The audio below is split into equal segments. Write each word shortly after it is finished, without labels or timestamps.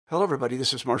Hello, everybody.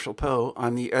 This is Marshall Poe.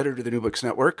 I'm the editor of the New Books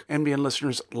Network. NBN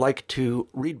listeners like to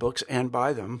read books and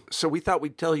buy them. So we thought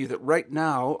we'd tell you that right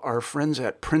now, our friends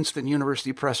at Princeton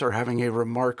University Press are having a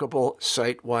remarkable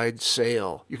site-wide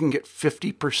sale. You can get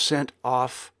 50%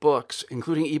 off books,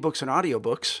 including ebooks and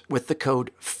audiobooks, with the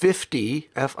code 50,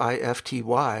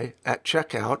 F-I-F-T-Y, at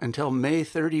checkout until May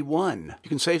 31. You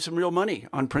can save some real money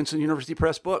on Princeton University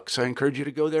Press books. I encourage you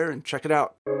to go there and check it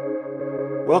out.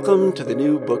 Welcome to the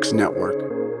New Books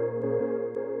Network.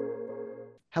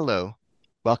 Hello,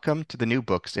 welcome to the New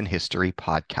Books in History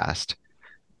podcast.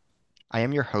 I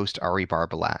am your host, Ari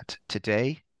Barbalat.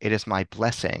 Today, it is my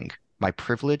blessing, my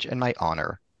privilege, and my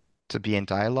honor to be in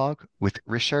dialogue with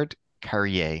Richard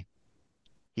Carrier.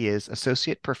 He is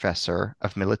Associate Professor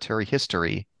of Military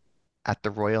History at the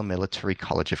Royal Military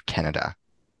College of Canada.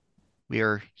 We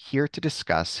are here to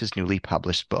discuss his newly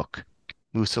published book,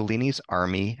 Mussolini's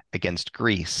Army Against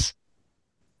Greece,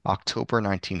 October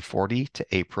 1940 to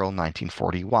April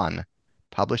 1941,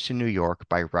 published in New York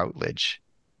by Routledge,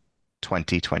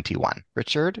 2021.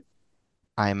 Richard,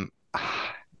 I'm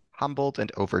humbled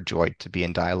and overjoyed to be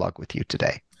in dialogue with you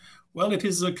today. Well, it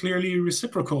is clearly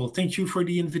reciprocal. Thank you for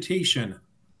the invitation.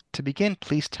 To begin,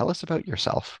 please tell us about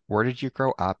yourself. Where did you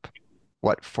grow up?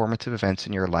 What formative events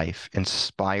in your life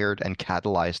inspired and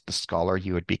catalyzed the scholar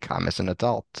you would become as an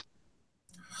adult?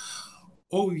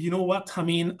 Oh, you know what?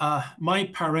 My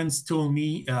parents told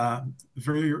me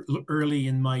very early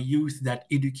in my youth that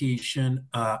education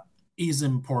is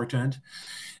important.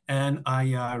 And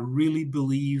I really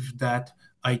believe that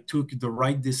I took the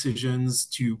right decisions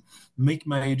to make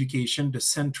my education the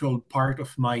central part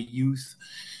of my youth.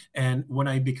 And when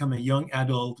I became a young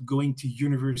adult, going to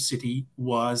university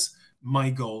was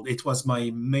my goal. It was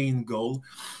my main goal.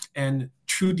 And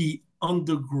through the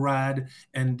undergrad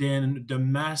and then the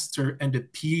master and the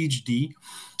PhD,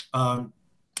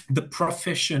 the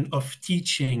profession of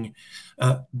teaching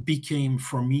became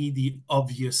for me the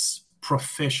obvious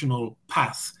professional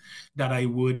path that I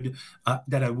would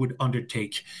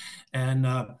undertake. And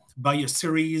by a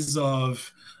series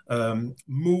of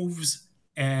moves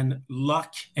and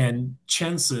luck and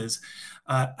chances,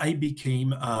 I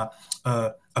became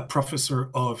a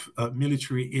professor of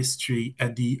military history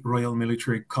at the Royal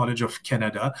Military College of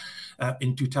Canada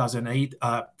in 2008.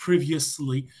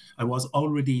 Previously, I was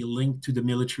already linked to the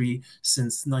military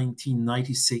since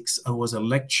 1996. I was a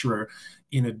lecturer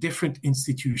in a different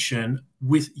institution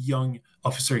with young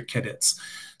officer cadets.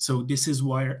 So this is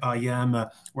where I am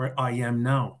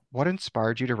now. What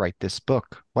inspired you to write this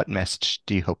book? What message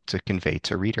do you hope to convey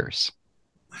to readers?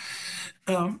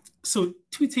 So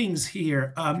two things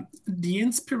here. The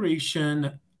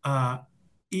inspiration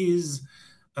is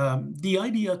the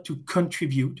idea to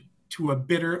contribute to a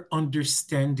better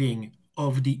understanding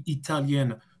of the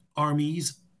Italian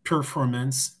army's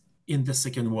performance in the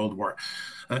Second World War.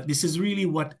 This is really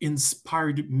what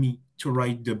inspired me to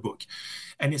write the book,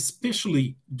 and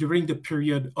especially during the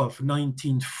period of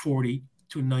 1940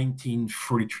 to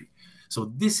 1943.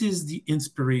 So this is the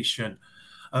inspiration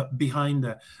behind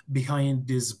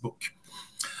this book.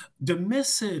 The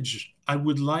message I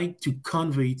would like to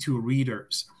convey to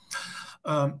readers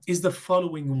is the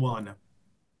following one.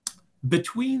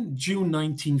 Between June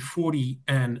 1940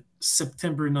 and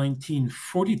September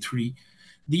 1943,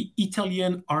 the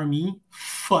Italian army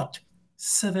fought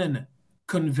 7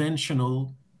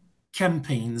 conventional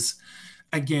campaigns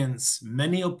against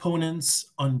many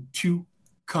opponents on 2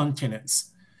 continents.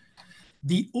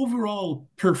 The overall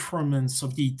performance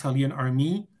of the Italian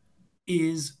army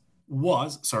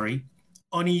was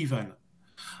uneven.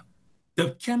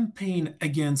 The campaign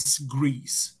against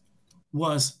Greece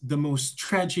was the most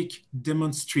tragic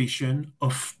demonstration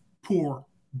of poor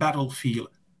battlefield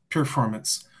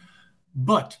performance.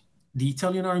 But the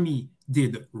Italian army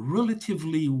did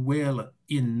relatively well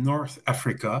in North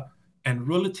Africa and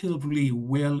relatively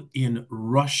well in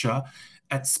Russia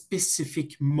at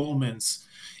specific moments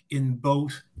in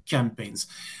both campaigns.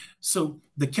 So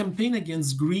the campaign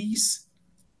against Greece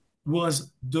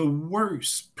was the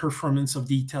worst performance of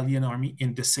the Italian army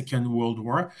in the Second World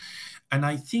War. And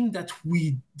I think that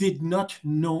we did not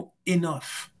know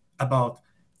enough about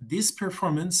this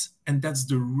performance, and that's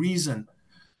the reason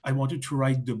I wanted to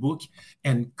write the book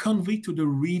and convey to the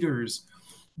readers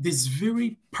this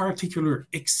very particular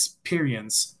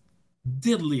experience,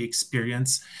 deadly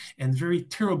experience, and very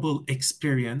terrible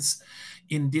experience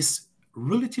in this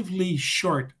relatively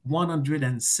short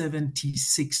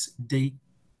 176-day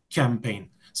campaign.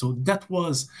 So that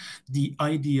was the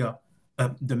idea,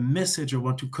 the message I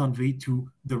want to convey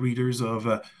to the readers of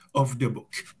the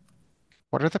book.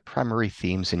 What are the primary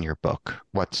themes in your book?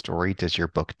 What story does your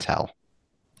book tell?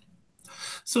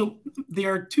 So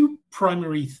there are two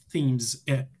primary themes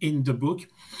in the book.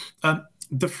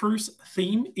 The first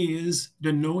theme is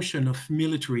the notion of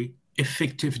military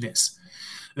effectiveness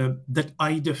that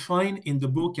I define in the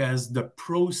book as the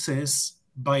process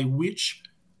by which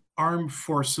armed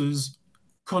forces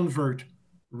convert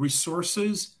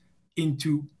resources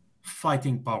into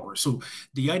fighting power. So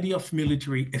the idea of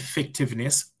military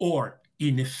effectiveness or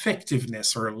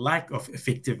ineffectiveness or lack of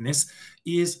effectiveness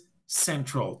is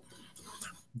central.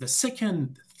 The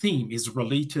second theme is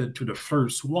related to the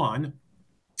first one.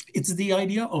 It's the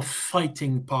idea of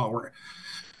fighting power.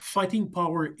 Fighting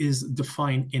power is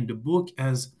defined in the book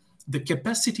as the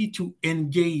capacity to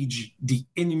engage the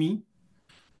enemy,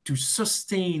 to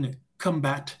sustain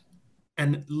combat,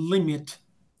 and limit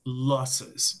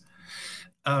losses.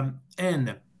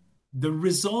 And the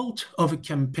result of a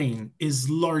campaign is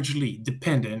largely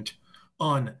dependent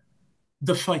on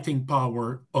the fighting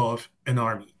power of an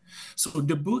army. So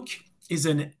the book is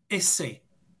an essay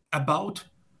about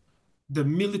the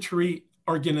military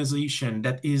organization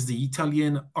that is the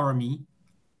Italian army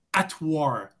at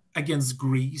war against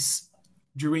Greece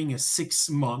during a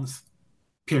 6-month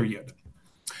period.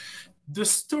 The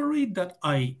story that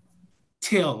I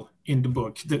tell in the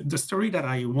book, the story that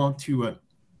I want to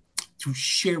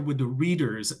share with the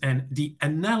readers and the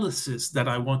analysis that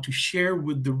I want to share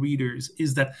with the readers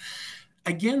is that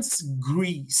against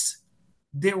Greece,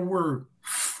 there were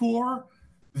 4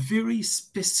 very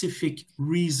specific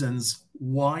reasons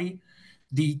why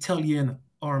the Italian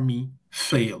army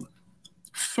failed.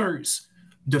 First,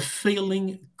 the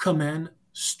failing command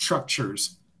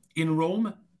structures in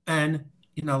Rome and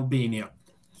in Albania.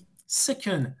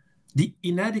 Second, the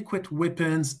inadequate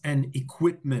weapons and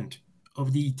equipment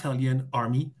of the Italian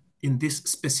army in this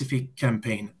specific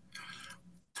campaign.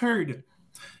 Third,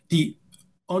 the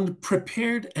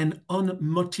unprepared and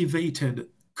unmotivated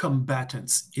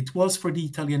combatants. It was for the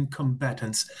Italian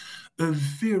combatants a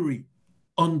very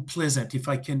unpleasant, if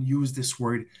I can use this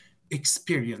word,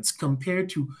 experience compared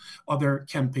to other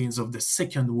campaigns of the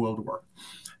Second World War.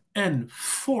 And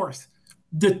fourth,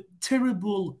 the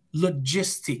terrible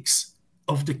logistics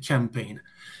of the campaign.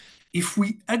 If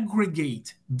we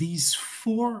aggregate these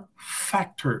 4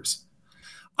 factors,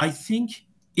 I think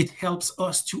it helps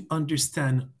us to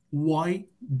understand why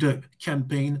the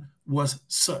campaign was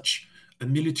such a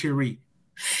military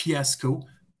fiasco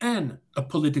and a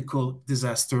political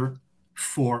disaster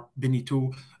for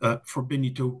Benito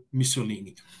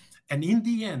Mussolini. And in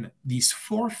the end, these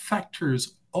 4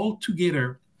 factors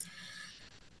altogether,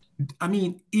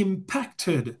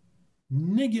 impacted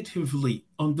negatively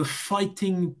on the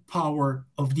fighting power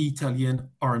of the Italian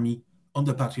army on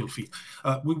the battlefield.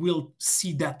 We will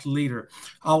see that later,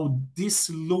 how this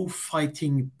low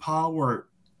fighting power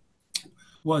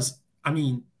was,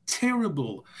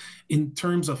 terrible in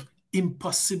terms of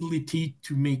impossibility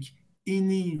to make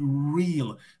any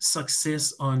real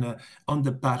success on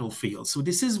the battlefield. So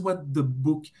this is what the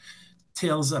book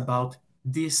tells about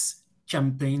this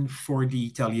campaign for the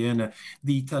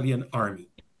Italian army.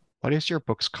 What is your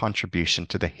book's contribution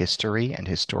to the history and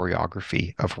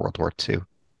historiography of World War II?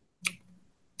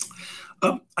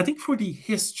 I think for the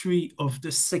history of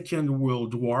the Second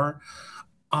World War,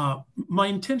 my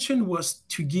intention was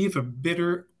to give a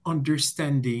better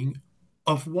understanding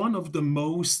of one of the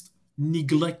most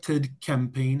neglected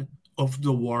campaign of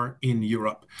the war in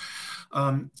Europe.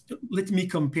 Let me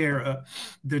compare.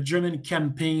 The German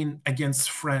campaign against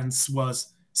France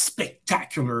was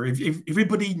spectacular.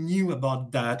 Everybody knew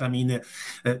about that.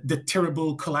 The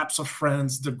terrible collapse of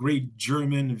France, the great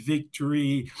German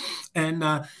victory, and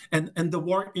the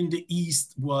war in the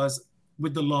East was,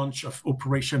 with the launch of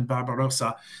Operation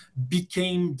Barbarossa,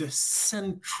 became the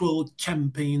central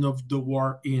campaign of the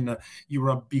war in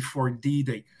Europe before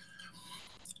D-Day.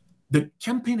 The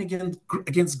campaign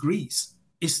against Greece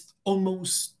is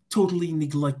almost totally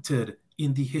neglected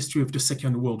in the history of the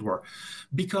Second World War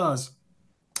because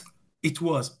it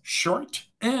was short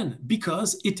and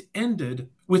because it ended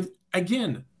with,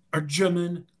 again, a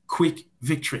German quick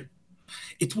victory.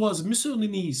 It was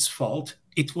Mussolini's fault.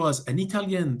 It was an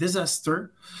Italian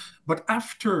disaster. But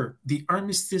after the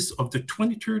armistice of the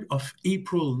 23rd of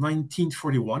April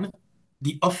 1941,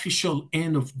 the official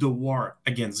end of the war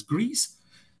against Greece,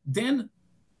 then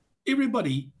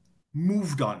everybody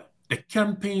moved on. The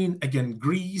campaign against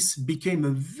Greece became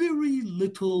a very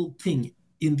little thing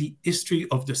in the history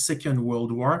of the Second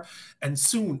World War, and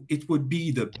soon it would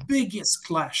be the biggest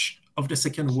clash of the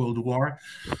Second World War,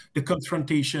 the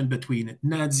confrontation between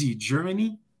Nazi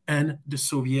Germany and the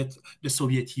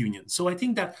Soviet Union. So I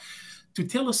think that to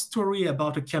tell a story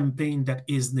about a campaign that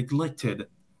is neglected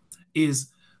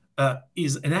is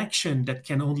is an action that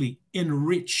can only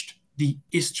enrich the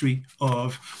history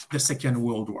of the Second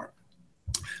World War.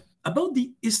 About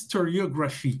the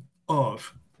historiography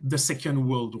of the Second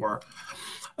World War,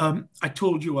 I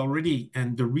told you already,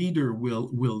 and the reader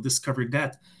will discover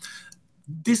that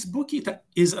this book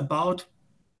is about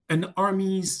an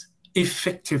army's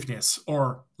effectiveness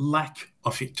or lack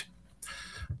of it.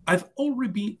 I've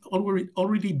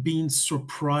already been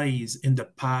surprised in the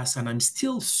past, and I'm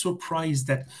still surprised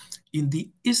that in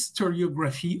the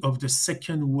historiography of the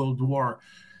Second World War,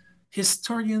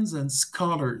 historians and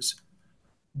scholars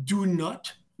did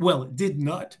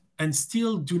not, and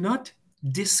still do not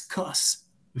discuss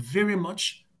very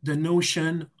much the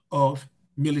notion of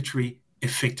military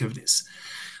effectiveness.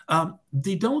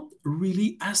 They don't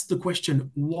really ask the question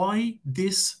why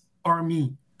this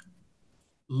army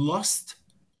lost,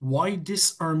 why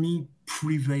this army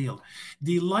prevailed.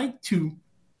 They like to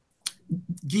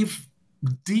give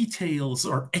details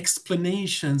or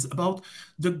explanations about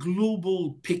the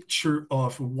global picture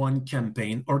of one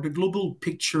campaign or the global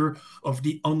picture of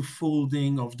the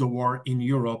unfolding of the war in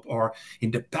Europe or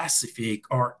in the Pacific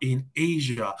or in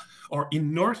Asia or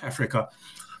in North Africa.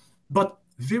 But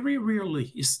very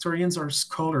rarely historians or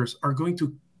scholars are going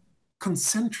to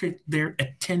concentrate their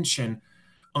attention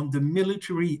on the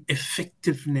military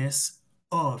effectiveness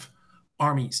of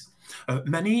armies.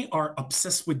 Many are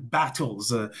obsessed with battles,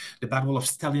 the Battle of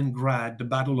Stalingrad, the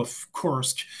Battle of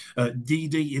Kursk,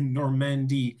 D-Day in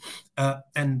Normandy,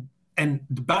 and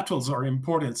the battles are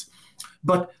important.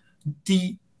 But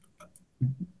the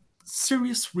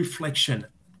serious reflection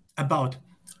about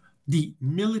the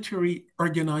military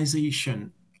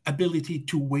organization ability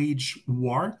to wage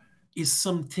war is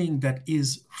something that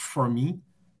is, for me,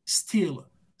 still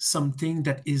something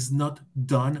that is not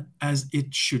done as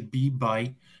it should be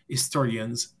by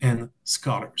historians and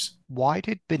scholars. Why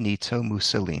did Benito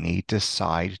Mussolini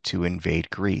decide to invade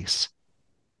Greece?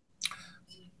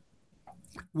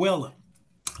 Well,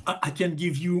 I can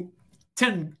give you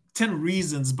 10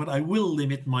 reasons, but I will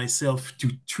limit myself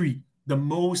to 3. The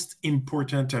most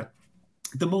important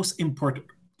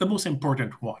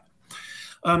one.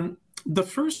 The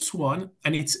first one,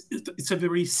 and it's a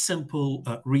very simple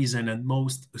reason, and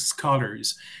most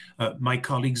scholars, my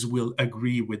colleagues, will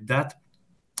agree with that.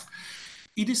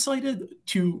 He decided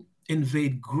to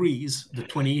invade Greece, the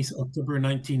 20th October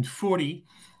 1940,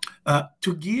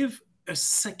 to give a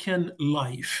second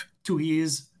life to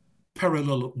his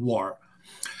parallel war.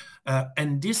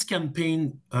 And this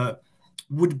campaign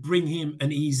would bring him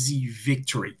an easy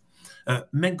victory.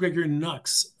 MacGregor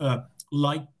Knox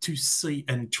liked to say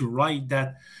and to write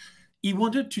that he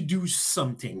wanted to do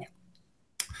something.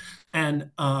 And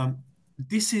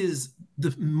this is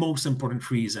the most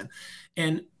important reason.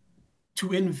 And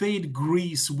to invade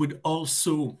Greece would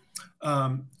also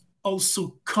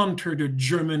counter the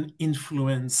German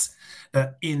influence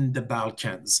in the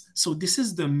Balkans. So this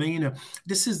is the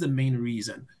main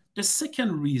reason. The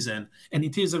second reason, and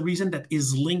it is a reason that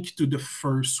is linked to the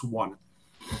first one,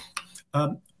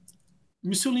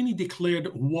 Mussolini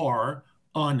declared war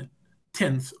on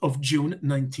 10th of June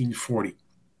 1940.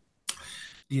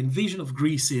 The invasion of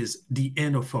Greece is the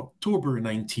end of October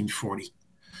 1940.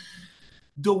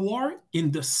 The war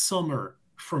in the summer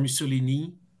for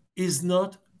Mussolini is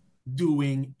not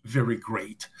doing very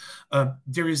great.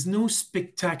 There is no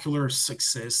spectacular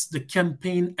success. The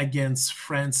campaign against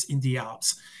France in the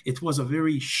Alps, it was a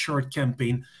very short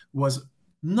campaign, was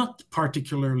not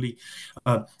particularly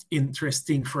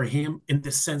interesting for him in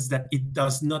the sense that it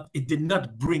did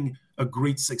not bring a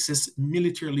great success.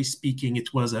 Militarily speaking,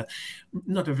 it was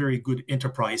not a very good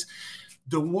enterprise.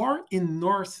 The war in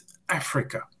North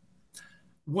Africa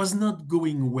was not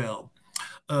going well.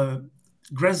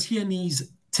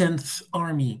 Graziani's 10th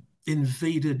Army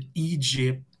invaded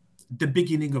Egypt the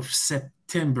beginning of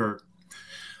September.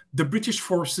 The British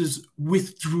forces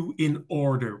withdrew in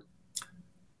order.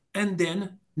 And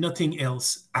then nothing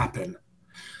else happened.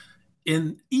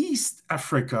 In East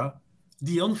Africa,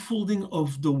 the unfolding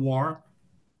of the war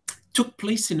took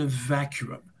place in a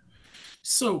vacuum.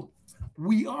 So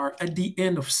we are at the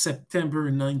end of September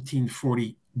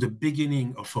 1940, the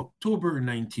beginning of October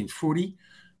 1940.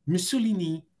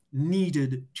 Mussolini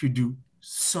needed to do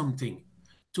something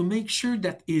to make sure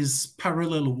that his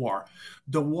parallel war,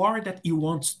 the war that he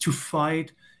wants to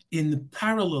fight in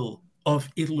parallel of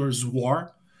Hitler's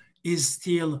war, is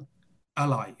still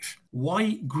alive.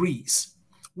 Why Greece?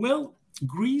 Well,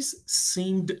 Greece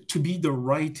seemed to be the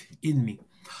right enemy.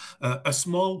 A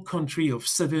small country of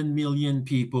 7 million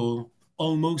people,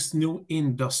 almost no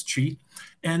industry,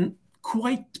 and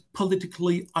quite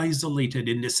politically isolated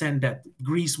in the sense that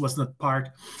Greece was not part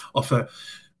of a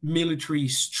military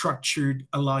structured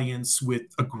alliance with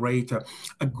a great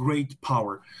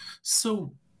power.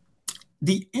 So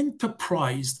the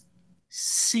enterprise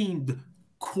seemed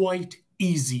quite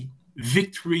easy.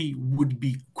 Victory would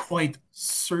be quite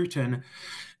certain,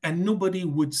 and nobody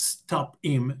would stop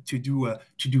him to do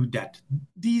that.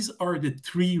 These are the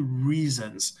three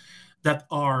reasons that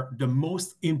are the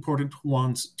most important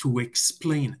ones to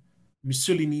explain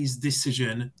Mussolini's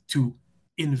decision to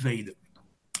invade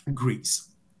Greece.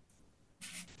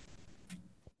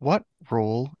 What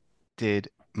role did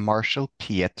Marshal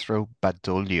Pietro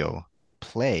Badoglio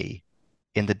play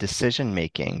in the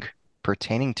decision-making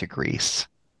pertaining to Greece?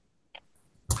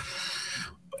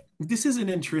 This is an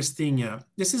interesting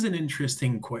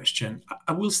question.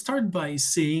 I will start by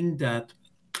saying that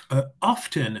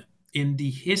often in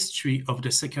the history of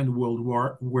the Second World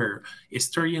War, where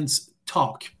historians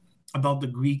talk about the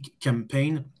Greek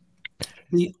campaign,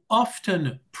 they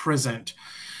often present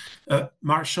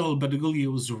Marshal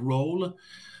Badoglio's role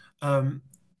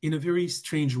in a very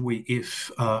strange way, if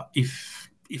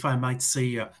I might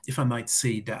say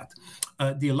that.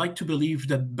 They like to believe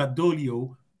that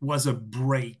Badoglio was a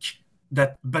break,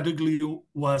 that Badoglio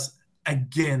was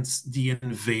against the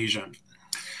invasion.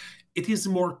 It is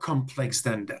more complex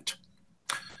than that.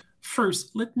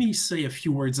 First, let me say a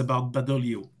few words about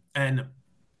Badoglio and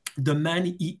the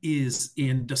man he is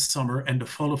in the summer and the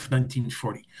fall of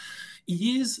 1940.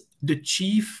 He is the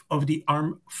chief of the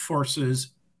Armed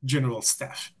Forces General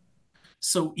Staff.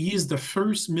 So he is the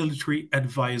first military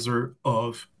advisor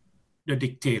of the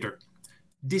dictator.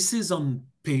 This is on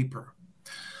paper.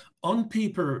 On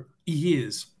paper, he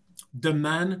is the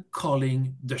man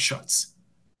calling the shots.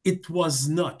 It was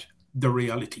not the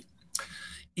reality.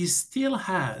 He still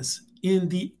has in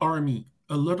the army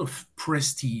a lot of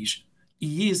prestige.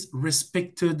 He is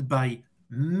respected by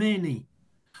many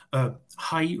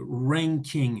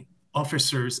high-ranking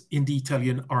officers in the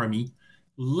Italian army,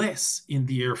 less in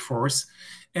the Air Force,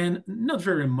 and not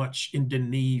very much in the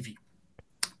Navy.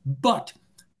 But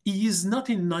he is not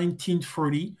in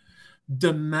 1940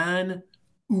 the man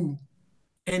who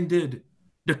ended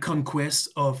the conquest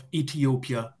of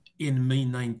Ethiopia in May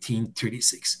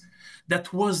 1936.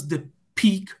 That was the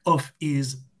peak of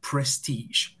his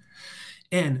prestige.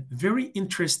 And very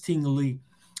interestingly,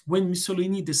 when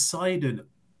Mussolini decided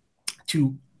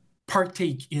to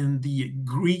partake in the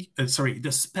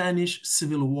Spanish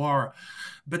Civil War,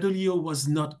 Badoglio was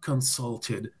not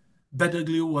consulted.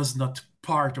 Badoglio was not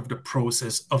part of the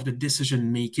process of the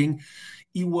decision making.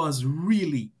 He was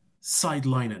really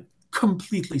sidelined,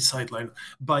 completely sidelined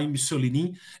by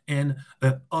Mussolini and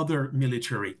other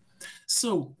military.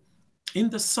 So in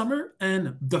the summer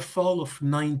and the fall of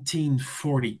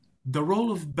 1940, the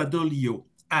role of Badoglio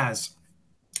as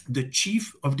the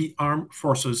chief of the Armed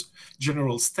Forces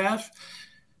General Staff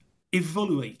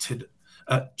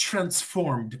was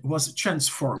transformed.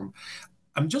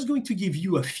 I'm just going to give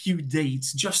you a few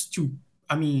dates just to,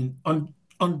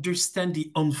 understand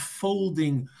the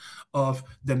unfolding of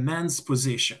the man's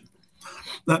position.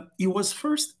 He was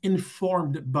first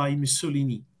informed by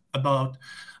Mussolini about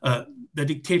the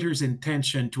dictator's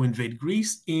intention to invade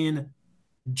Greece in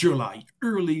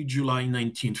early July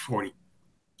 1940.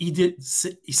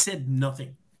 He said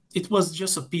nothing. It was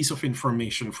just a piece of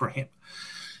information for him.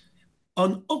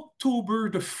 On October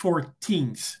the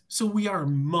 14th, so we are a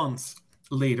month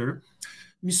later,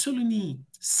 Mussolini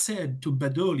said to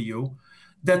Badoglio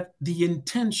that the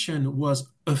intention was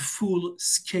a full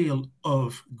scale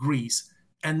of Greece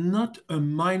and not a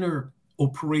minor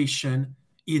operation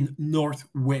in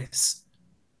northwest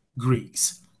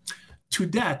Greece. To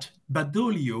that,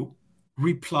 Badoglio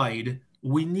replied,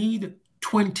 "We need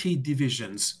 20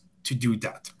 divisions to do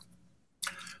that."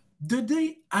 The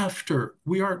day after,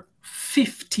 we are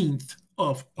 15th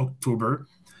of October,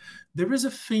 there is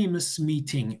a famous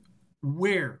meeting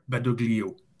where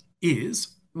Badoglio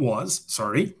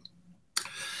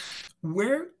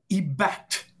where he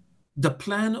backed the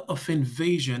plan of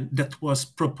invasion that was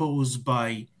proposed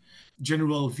by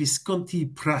General Visconti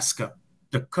Prasca,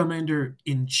 the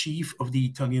commander-in-chief of the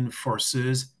Italian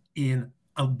forces in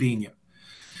Albania.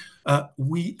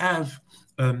 We have,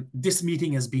 this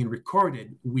meeting has been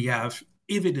recorded. We have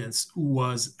evidence who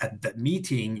was at that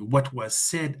meeting, what was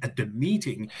said at the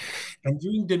meeting. And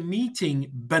during the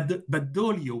meeting,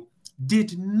 Badoglio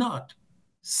did not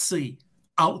say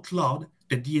out loud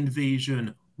that the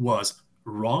invasion was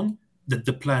wrong, that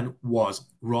the plan was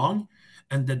wrong,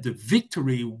 and that the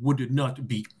victory would not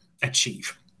be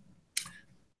achieved.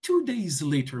 2 days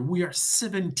later, we are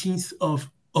 17th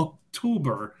of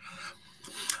October,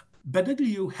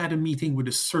 Badoglio had a meeting with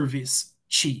the service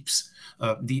chiefs,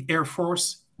 the Air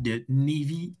Force, the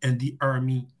Navy and the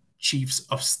Army chiefs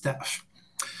of staff.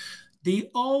 They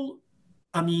all,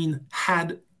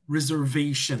 had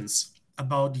reservations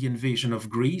about the invasion of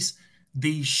Greece.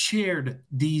 They shared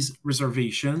these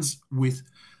reservations with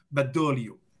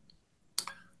Badoglio.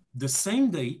 The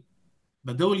same day,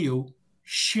 Badoglio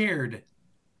shared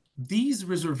these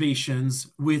reservations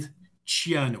with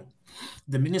Ciano,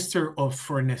 the Minister of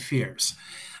Foreign Affairs.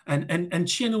 And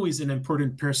Ciano is an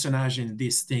important personage in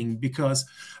this thing because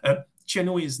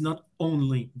Ciano is not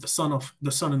only the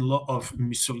son-in-law of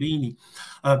Mussolini,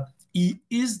 he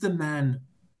is the man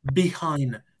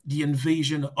behind the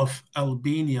invasion of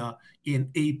Albania in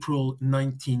April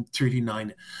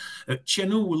 1939.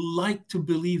 Ciano would like to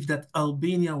believe that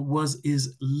Albania was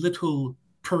his little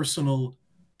personal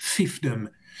fiefdom,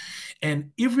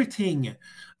 and everything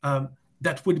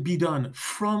that would be done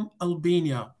from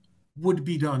Albania would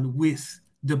be done with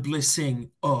the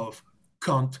blessing of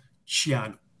Count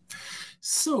Ciano.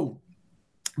 So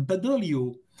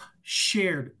Badoglio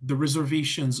shared the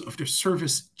reservations of the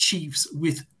service chiefs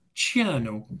with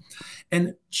Ciano,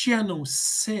 and Ciano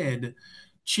said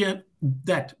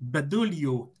that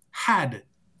Badoglio had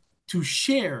to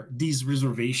share these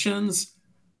reservations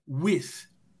with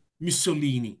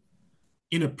Mussolini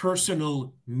in a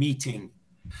personal meeting.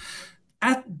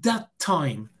 At that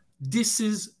time, this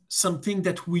is something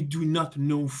that we do not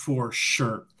know for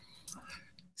sure.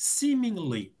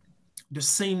 Seemingly, the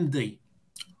same day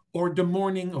or the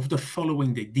morning of the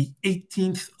following day, the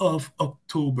 18th of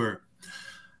October,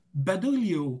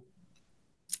 Badoglio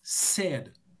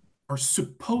said, or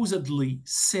supposedly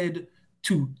said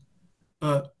to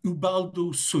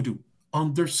Ubaldo Sodu,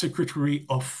 Undersecretary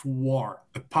of War,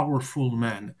 a powerful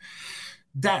man,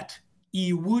 that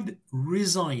he would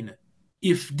resign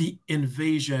if the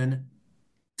invasion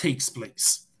takes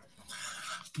place.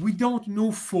 We don't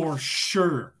know for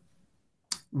sure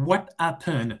what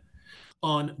happened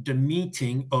on the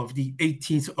meeting of the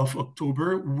 18th of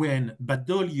October when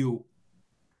Badoglio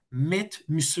met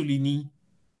Mussolini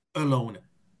alone.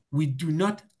 We do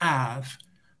not have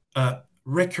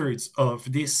records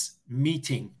of this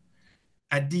meeting.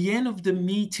 At the end of the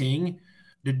meeting,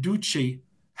 the Duce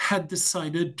had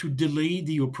decided to delay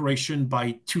the operation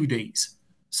by 2 days.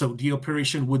 So the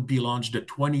operation would be launched the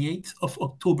 28th of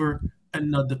October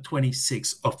and not the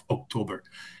 26th of October.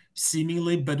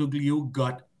 Seemingly, Badoglio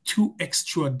got 2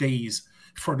 extra days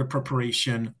for the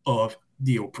preparation of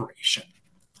the operation.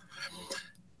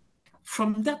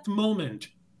 From that moment,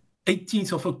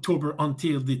 18th of October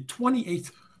until the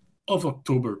 28th of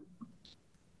October,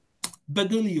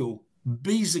 Badoglio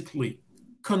basically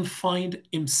confined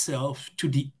himself to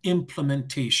the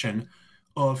implementation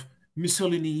of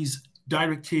Mussolini's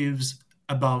directives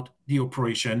about the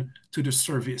operation to the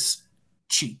service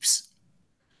chiefs.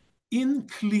 In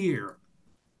clear,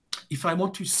 if I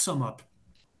want to sum up,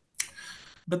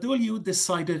 Badoglio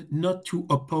decided not to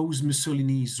oppose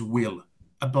Mussolini's will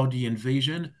about the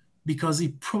invasion because he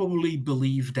probably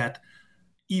believed that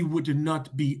he would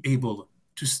not be able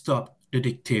to stop the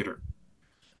dictator.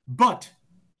 But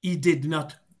he did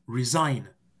not resign.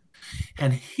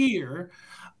 And here,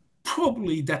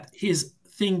 probably that his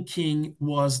thinking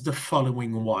was the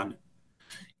following one.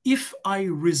 If I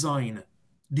resign,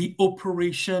 the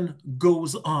operation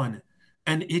goes on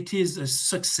and it is a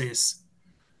success,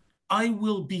 I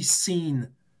will be seen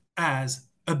as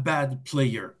a bad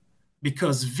player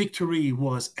because victory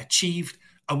was achieved.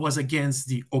 I was against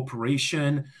the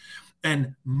operation,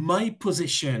 and my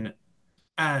position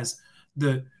as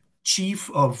the chief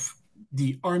of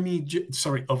the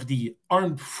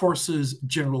Armed Forces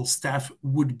General Staff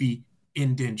would be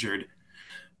endangered.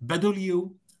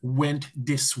 Badoglio went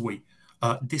this way.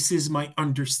 This is my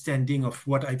understanding of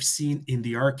what I've seen in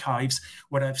the archives,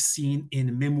 what I've seen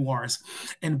in memoirs.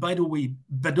 And by the way,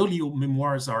 Badoglio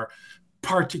memoirs are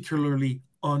particularly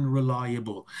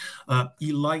unreliable.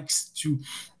 He likes to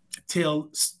tell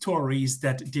stories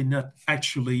that did not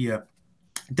actually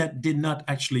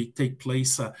take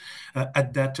place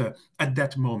at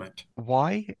that moment.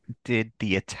 Why did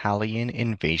the Italian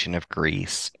invasion of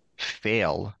Greece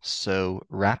fail so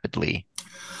rapidly?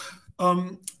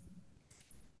 I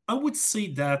would say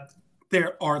that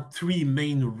there are 3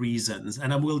 main reasons,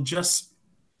 and I will just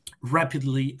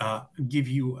rapidly give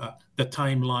you the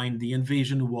timeline. The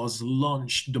invasion was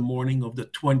launched the morning of the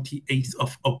 28th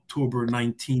of October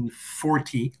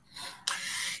 1940.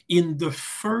 In the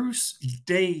first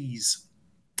days,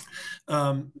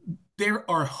 there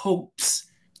are hopes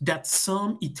that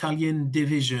some Italian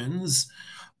divisions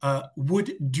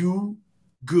would do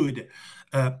good.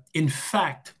 In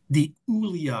fact, the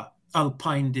Ulia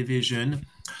Alpine Division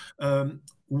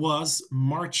was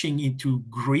marching into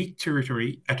Greek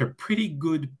territory at a pretty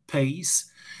good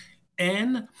pace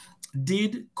and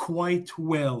did quite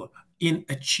well in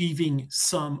achieving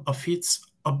some of its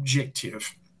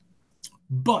objective.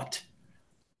 But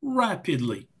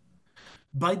rapidly,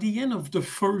 by the end of the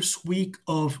first week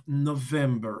of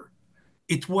November,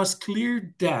 it was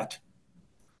clear that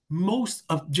most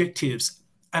objectives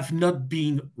have not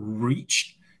been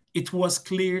reached. It was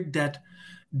clear that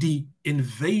the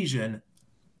invasion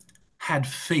had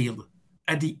failed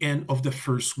at the end of the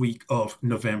first week of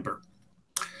November.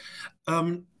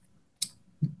 Then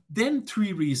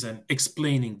three reasons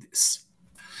explaining this.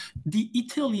 The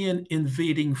Italian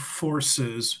invading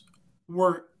forces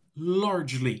were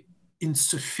largely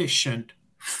insufficient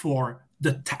for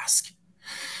the task.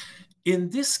 In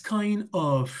this kind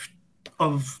of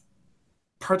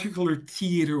particular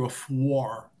theater of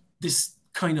war, this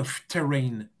kind of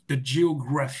terrain, the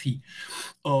geography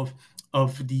of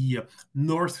the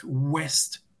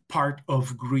northwest part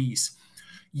of Greece,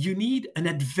 you need an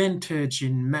advantage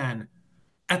in man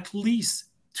at least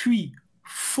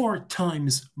 3-4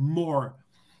 times more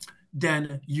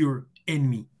than your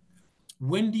enemy.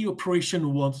 When the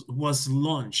operation was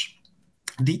launched,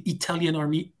 the Italian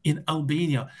army in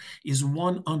Albania is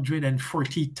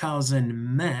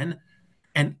 140,000 men,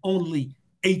 and only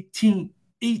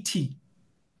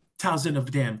 80,000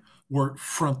 of them were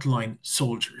frontline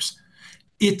soldiers.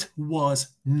 It was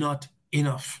not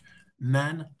enough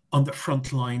men on the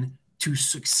front line to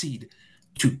succeed,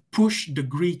 to push the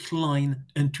Greek line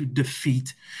and to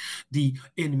defeat the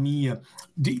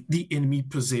enemy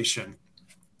position.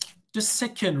 The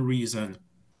second reason,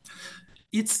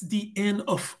 it's the end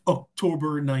of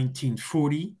October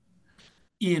 1940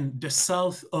 in the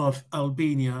south of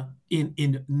Albania,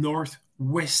 in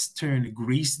northwestern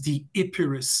Greece, the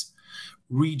Epirus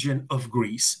region of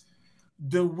Greece.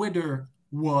 The weather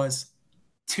was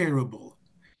terrible.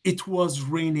 It was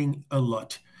raining a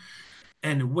lot.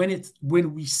 And when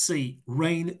we say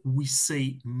rain, we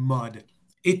say mud.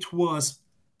 It was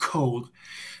cold.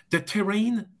 The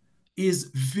terrain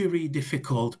is very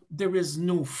difficult. There is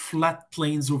no flat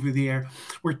plains over there.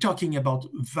 We're talking about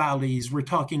valleys, we're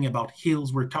talking about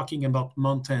hills, we're talking about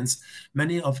mountains,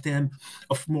 many of them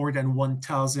of more than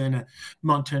 1,000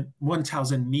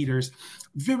 meters.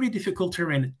 Very difficult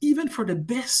terrain. Even for the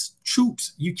best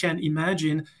troops you can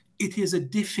imagine, it is a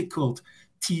difficult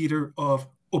theater of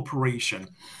operation.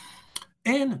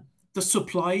 And the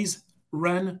supplies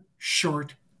ran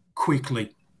short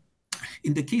quickly.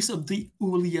 In the case of the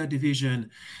Ulia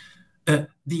division,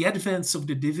 the advance of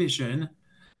the division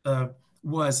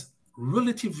was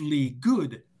relatively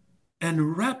good,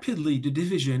 and rapidly the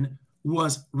division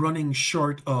was running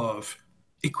short of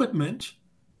equipment,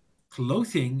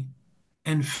 clothing,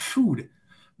 and food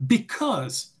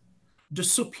because the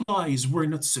supplies were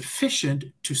not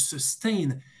sufficient to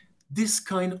sustain this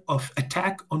kind of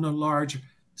attack on a large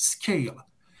scale.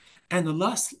 And the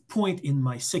last point in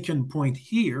my second point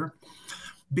here,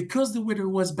 because the weather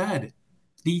was bad,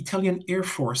 the Italian Air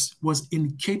Force was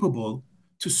incapable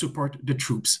to support the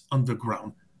troops on the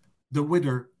ground. The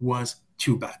weather was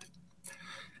too bad.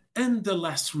 And the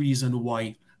last reason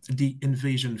why the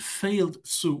invasion failed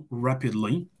so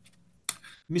rapidly,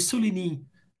 Mussolini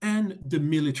and the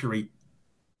military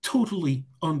totally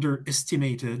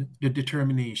underestimated the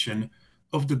determination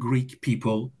of the Greek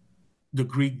people, the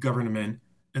Greek government,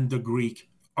 and the Greek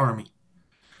army.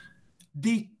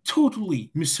 They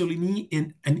totally, Mussolini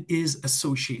and his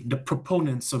associate, the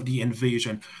proponents of the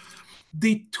invasion,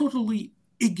 they totally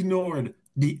ignored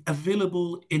the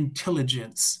available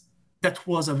intelligence that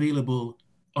was available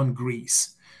on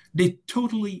Greece. They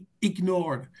totally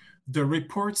ignored the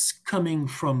reports coming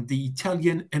from the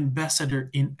Italian ambassador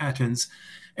in Athens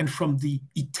and from the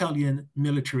Italian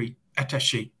military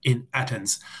attaché in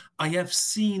Athens. I have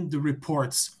seen the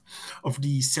reports of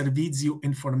the Servizio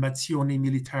Informazione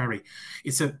Militare.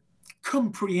 It's a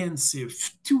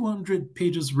comprehensive 200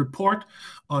 pages report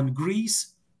on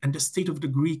Greece and the state of the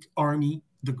Greek army,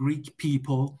 the Greek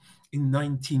people in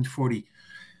 1940.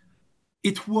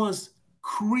 It was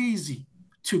crazy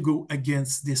to go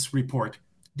against this report.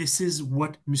 This is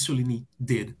what Mussolini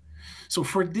did. So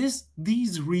for these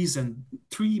reasons,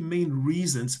 three main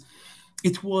reasons,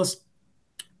 it was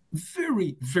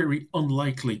very, very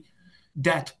unlikely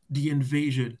that the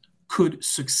invasion could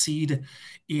succeed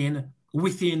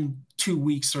within 2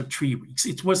 weeks or 3 weeks.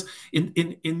 It was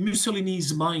in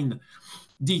Mussolini's mind,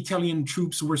 the Italian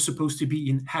troops were supposed to be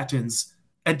in Athens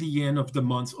at the end of the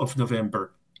month of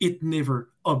November. It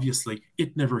never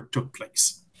took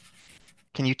place.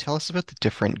 Can you tell us about the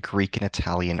different Greek and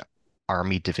Italian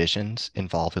army divisions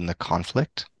involved in the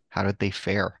conflict? How did they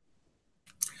fare?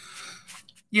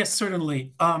 Yes,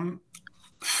 certainly.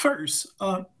 First,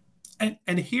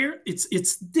 and here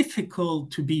it's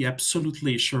difficult to be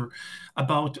absolutely sure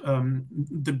about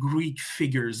the Greek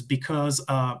figures because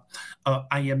I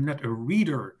am not a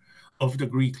reader of the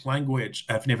Greek language.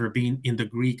 I've never been in the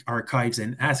Greek archives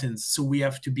in Athens, so we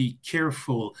have to be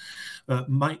careful.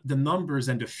 The numbers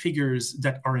and the figures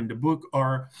that are in the book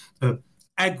are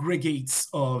aggregates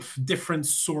of different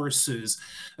sources.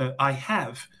 I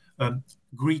have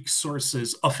Greek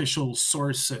sources, official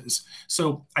sources.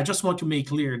 So I just want to make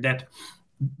clear that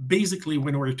basically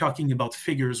when we're talking about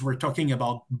figures, we're talking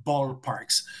about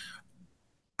ballparks,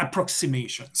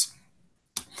 approximations.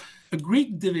 A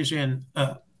Greek division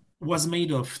was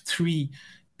made of three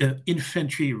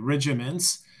infantry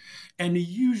regiments, and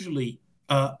usually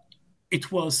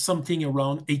it was something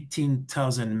around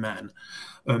 18,000 men.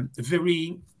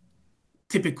 Very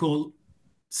typical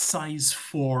size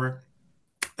for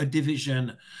a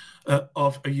division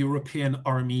of a European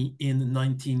army in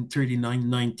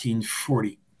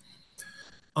 1939-1940.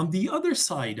 On the other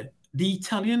side, the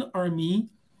Italian army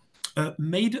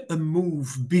made a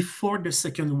move before the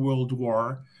Second World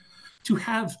War to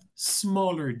have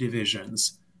smaller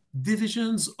divisions,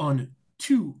 divisions on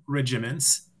 2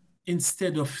 regiments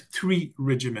instead of 3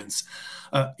 regiments.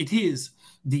 It is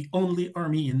the only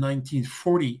army in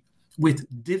 1940 with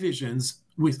divisions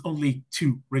with only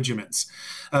 2 regiments.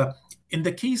 In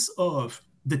the case of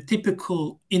the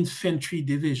typical infantry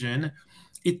division,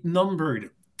 it numbered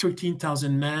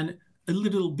 13,000 men, a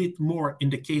little bit more in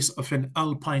the case of an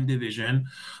Alpine division,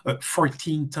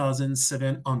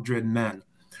 14,700 men.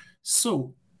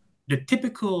 So the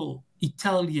typical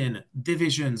Italian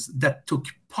divisions that took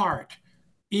part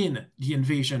in the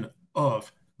invasion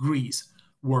of Greece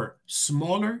were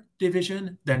smaller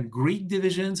divisions than Greek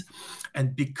divisions.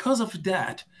 And because of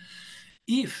that,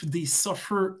 if they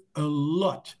suffer a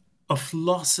lot of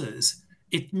losses,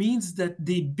 it means that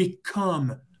they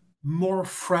become more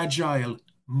fragile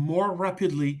more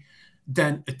rapidly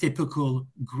than a typical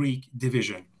Greek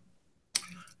division.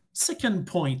 Second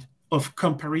point of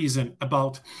comparison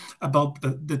about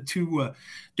the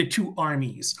two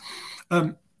armies.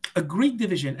 A Greek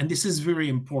division, and this is very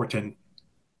important,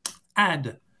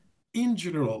 had in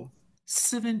general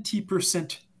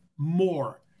 70%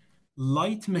 more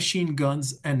light machine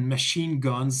guns and machine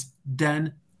guns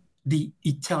than the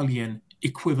Italian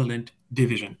equivalent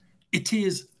division. It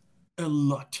is a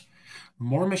lot.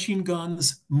 More machine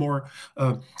guns, more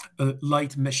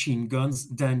light machine guns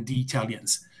than the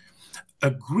Italians. A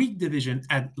Greek division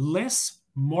had less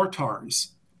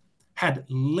mortars, had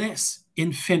less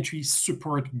infantry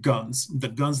support guns, the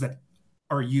guns that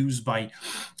are used by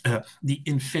the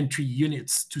infantry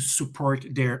units to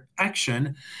support their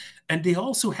action, and they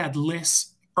also had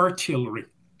less artillery.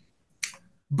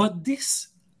 But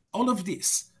all of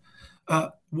this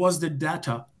was the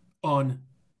data on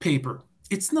paper.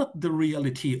 It's not the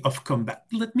reality of combat.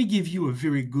 Let me give you a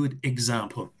very good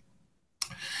example.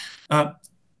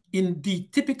 In the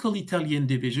typical Italian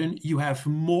division, you have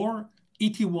more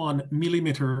 81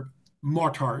 millimeter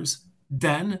mortars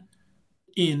than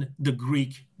in the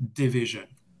Greek division.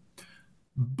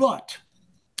 But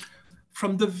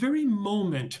from the very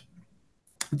moment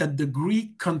that the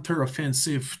Greek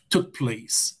counteroffensive took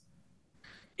place,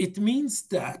 it means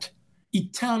that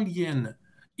Italian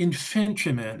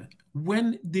infantrymen,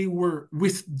 when they were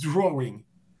withdrawing,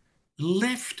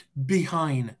 left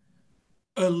behind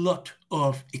a lot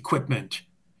of equipment,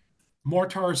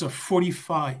 mortars of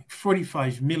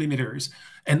 45 millimeters,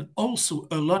 and also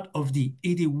a lot of the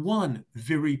 81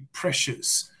 very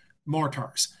precious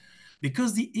mortars.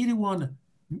 Because the 81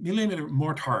 millimeter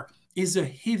mortar is a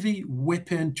heavy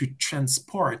weapon to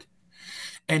transport,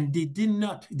 and they did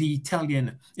not, the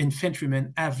Italian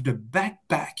infantrymen, have the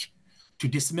backpack to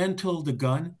dismantle the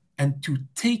gun and to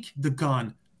take the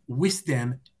gun with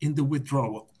them in the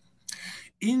withdrawal.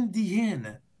 In the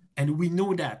end, and we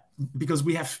know that because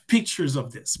we have pictures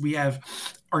of this, we have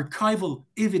archival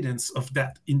evidence of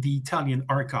that in the Italian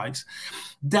archives,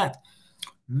 that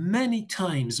many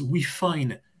times we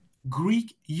find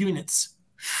Greek units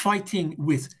fighting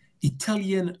with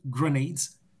Italian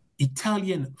grenades,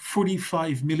 Italian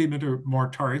 45 millimeter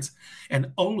mortars,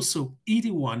 and also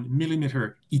 81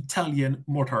 millimeter Italian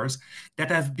mortars that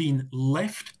have been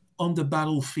left on the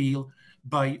battlefield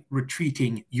by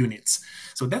retreating units.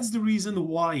 So that's the reason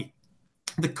why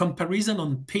the comparison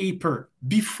on paper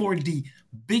before the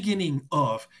beginning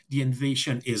of the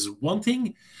invasion is one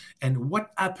thing, and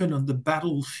what happened on the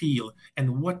battlefield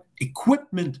and what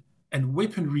equipment and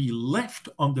weaponry left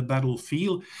on the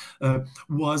battlefield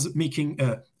was making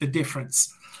a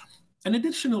difference. an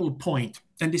additional point,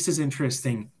 and this is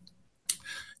interesting,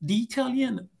 the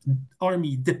Italian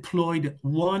army deployed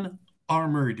one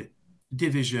armored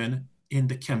division in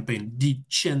the campaign, the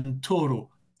Centoro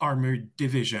armored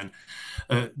division.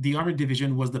 The armored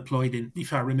division was deployed in,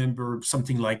 if I remember,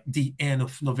 something like the end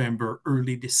of November,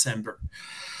 early December.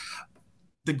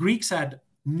 The Greeks had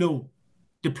no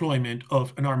deployment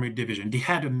of an armored division. They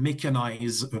had a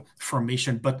mechanized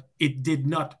formation, but it did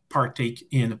not partake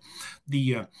in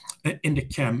the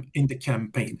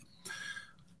campaign.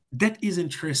 That is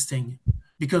interesting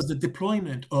because the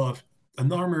deployment of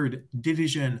an armored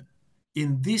division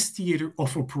in this theater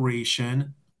of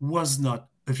operation was not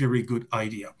a very good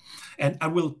idea, and I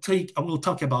will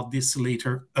talk about this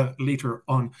later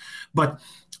on. But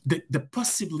the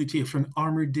possibility of an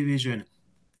armored division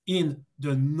in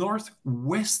the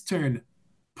northwestern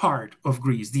part of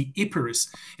Greece, the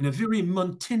Epirus, in a very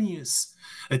mountainous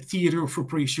theater of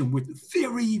operation with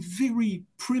very, very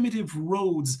primitive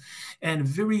roads and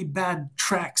very bad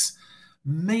tracks,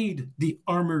 made the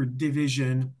armored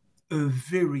division a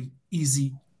very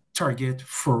easy target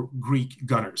for Greek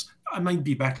gunners. I might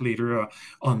be back later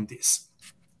on this.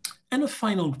 And a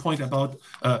final point about,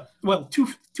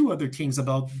 two other things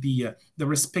about the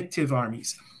respective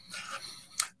armies.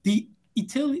 The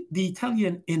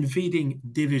Italian invading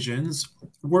divisions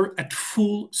were at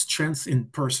full strength in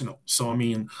personnel. So,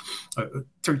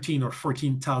 13 or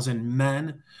 14,000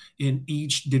 men in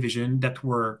each division that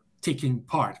were taking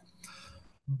part.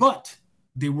 But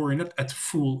they were not at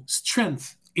full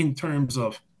strength in terms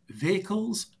of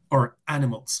vehicles or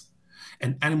animals.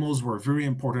 And animals were very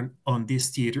important on this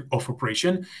theater of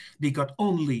operation. They got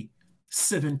only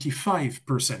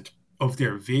 75% of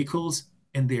their vehicles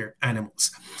and their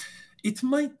animals. It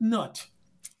might not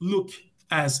look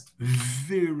as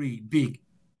very big,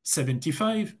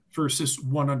 75 versus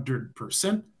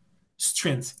 100%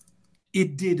 strength.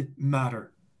 It did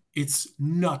matter. It's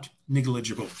not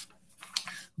negligible.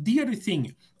 The other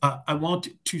thing I want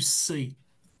to say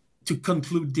to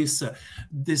conclude this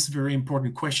very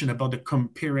important question about the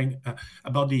comparing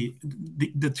about the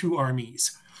two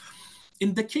armies.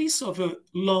 In the case of a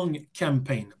long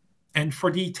campaign, and for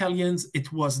the Italians,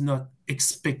 it was not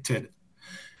expected.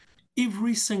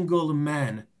 Every single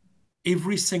man,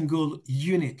 every single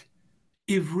unit,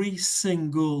 every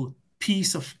single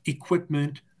piece of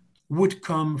equipment would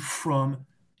come from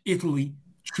Italy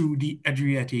through the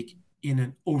Adriatic in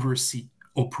an overseas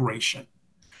operation.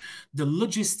 The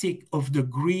logistic of the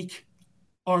Greek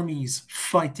armies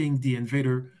fighting the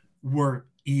invader were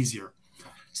easier.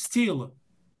 Still,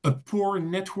 a poor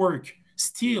network,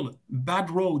 still bad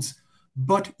roads,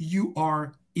 but you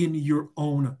are in your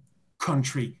own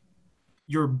country.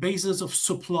 Your bases of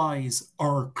supplies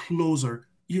are closer.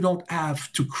 You don't have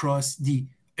to cross the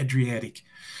Adriatic.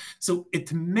 So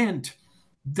it meant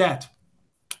that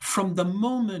from the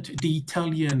moment the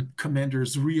Italian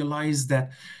commanders realized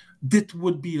that this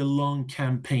would be a long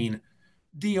campaign,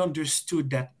 they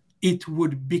understood that it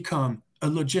would become a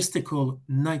logistical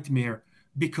nightmare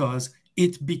because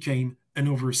it became an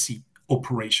overseas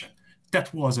operation.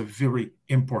 That was a very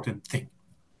important thing.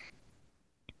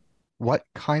 What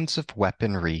kinds of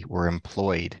weaponry were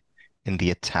employed in the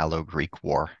Italo-Greek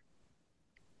War?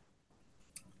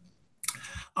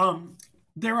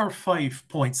 There are 5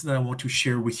 points that I want to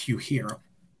share with you here.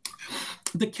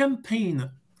 The campaign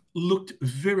looked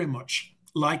very much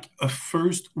like a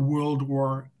First World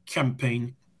War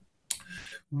campaign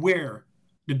where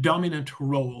the dominant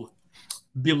role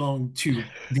belonged to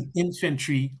the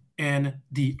infantry and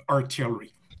the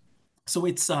artillery. So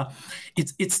it's not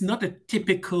a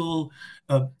typical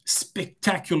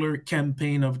spectacular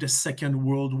campaign of the Second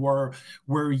World War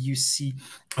where you see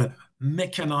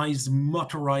mechanized,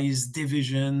 motorized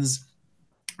divisions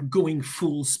going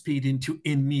full speed into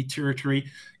enemy territory.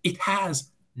 It has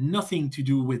nothing to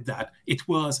do with that. It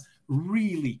was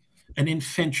really an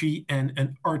infantry and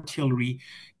an artillery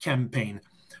campaign.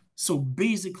 So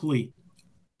basically,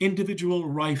 individual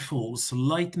rifles,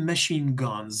 light machine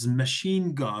guns,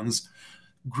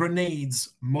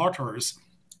 grenades, mortars,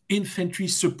 infantry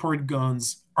support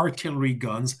guns, artillery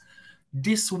guns.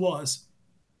 This was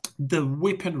the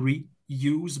weaponry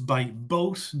used by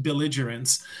both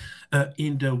belligerents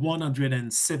in the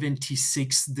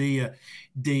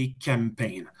 176-day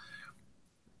campaign.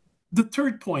 The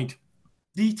third point,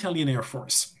 the Italian Air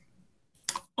Force.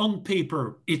 On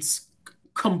paper, it's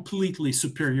completely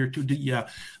superior to the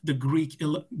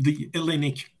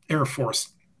Hellenic Air Force.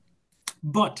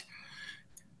 But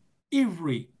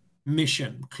every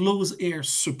mission, close air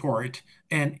support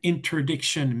and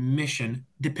interdiction mission,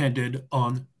 depended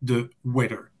on the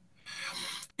weather.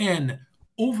 And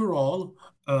overall,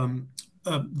 The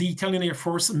Italian Air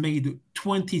Force made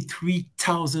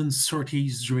 23,000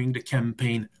 sorties during the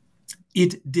campaign.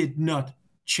 It did not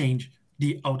change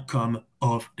the outcome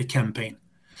of the campaign.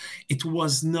 It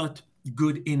was not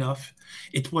good enough.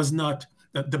 It was not,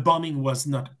 the bombing was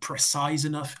not precise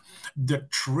enough. The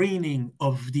training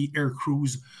of the air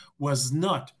crews was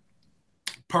not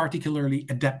particularly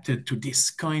adapted to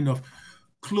this kind of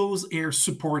close air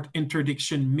support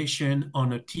interdiction mission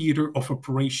on a theater of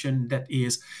operation that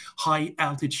is high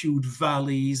altitude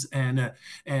valleys and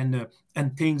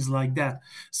things like that.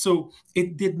 So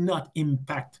it did not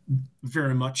impact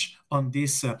very much on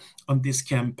this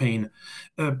campaign.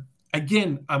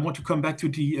 Again, I want to come back to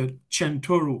the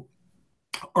Centauro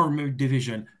armored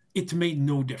division. It made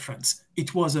no difference.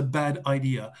 It was a bad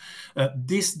idea.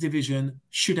 This division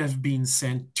should have been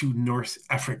sent to North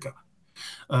Africa,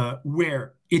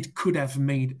 where it could have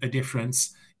made a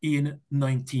difference in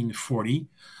 1940.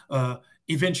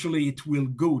 Eventually, it will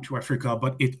go to Africa,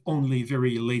 but it only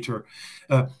very later.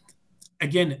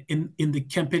 Again, in the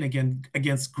campaign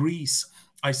against Greece,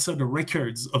 I saw the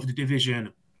records of the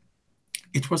division.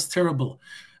 It was terrible.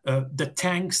 The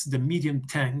tanks, the medium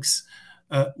tanks,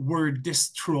 were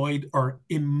destroyed or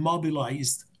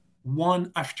immobilized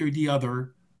one after the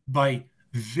other by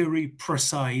very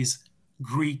precise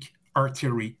Greek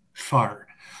artillery fire.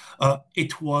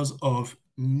 It was of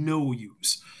no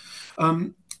use.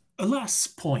 A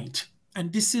last point,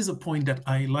 and this is a point that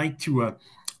I like to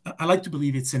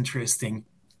believe it's interesting.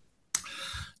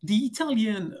 The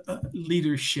Italian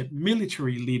leadership,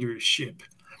 military leadership,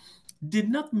 did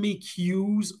not make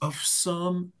use of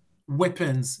some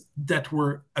weapons that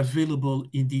were available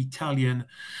in the Italian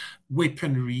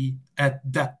weaponry at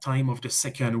that time of the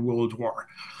Second World War.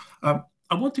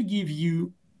 I want to give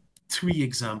you 3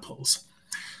 examples.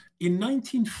 In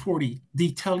 1940, the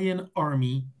Italian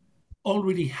army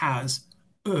already has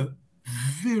a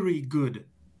very good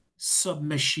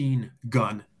submachine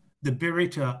gun, the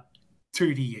Beretta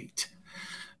 38.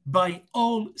 By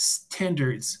all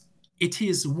standards, it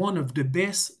is one of the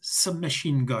best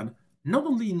submachine guns, not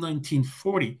only in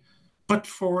 1940, but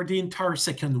for the entire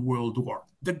Second World War.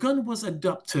 The gun was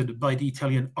adopted by the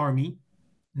Italian army,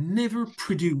 never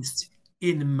produced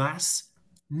in mass,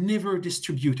 never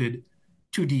distributed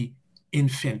to the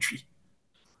infantry.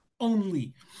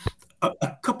 Only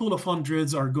a couple of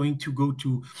hundreds are going to go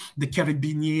to the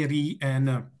Carabinieri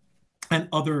and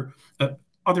other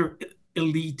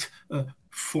elite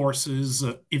forces,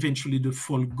 eventually the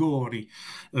Folgori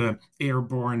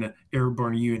airborne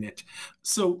unit.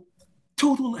 So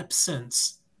total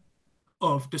absence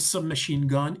of the submachine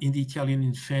gun in the Italian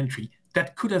infantry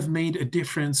that could have made a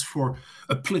difference for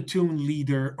a platoon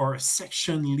leader or a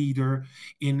section leader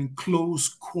in close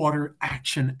quarter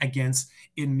action against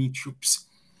enemy troops.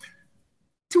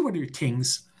 2 other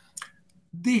things.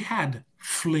 They had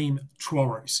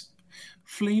flamethrowers.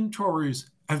 Flamethrowers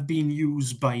have been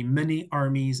used by many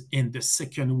armies in the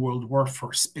Second World War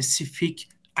for specific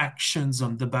actions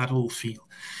on the battlefield.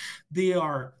 They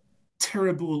are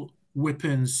terrible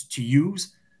weapons to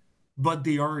use, but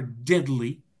they are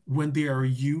deadly when they are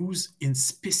used in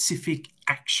specific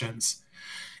actions.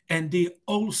 And they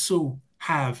also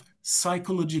have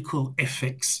psychological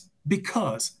effects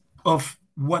because of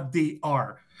what they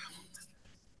are.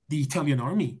 The Italian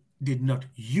army did not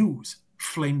use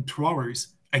flamethrowers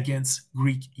against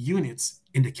Greek units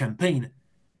in the campaign.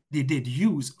 They did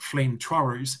use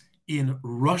flamethrowers in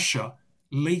Russia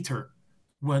later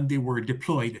when they were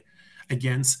deployed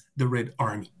against the Red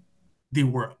Army. They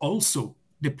were also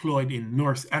deployed in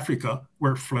North Africa,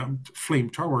 where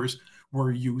flamethrowers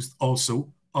were used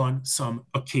also on some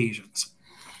occasions.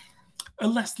 A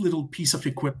last little piece of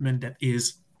equipment that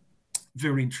is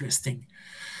very interesting.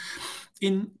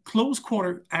 In close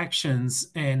quarter actions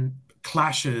and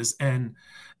clashes and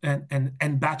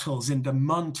battles in the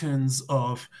mountains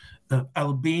of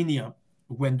Albania,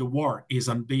 when the war is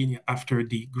on Albania after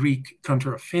the Greek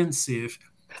counteroffensive,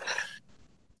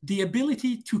 the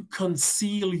ability to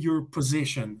conceal your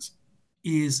positions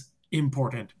is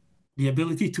important. The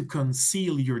ability to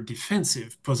conceal your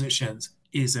defensive positions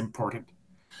is important.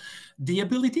 The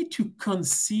ability to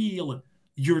conceal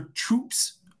your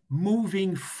troops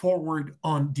moving forward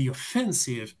on the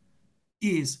offensive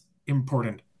is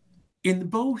important. In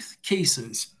both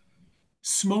cases,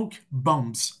 smoke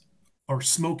bombs or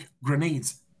smoke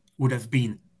grenades would have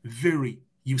been very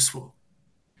useful.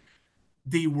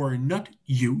 They were not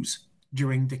used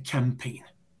during the campaign.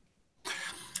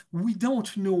 We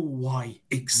don't know why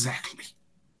exactly.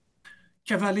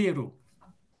 Cavallero,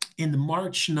 in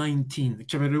March 19,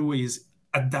 Cavallero is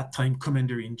at that time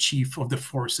commander-in-chief of the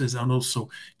forces and also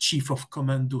chief of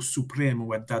Commando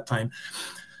Supremo at that time.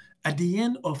 At the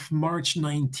end of March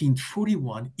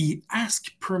 1941, he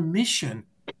asked permission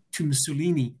to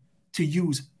Mussolini to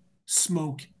use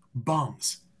smoke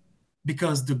bombs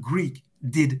because the Greek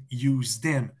did use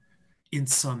them in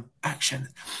some action.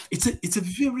 It's a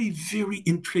very, very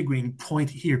intriguing point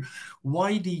here,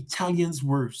 why the Italians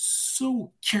were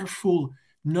so careful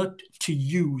not to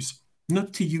use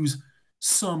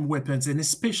some weapons, and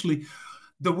especially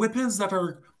the weapons that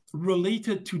are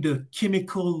related to the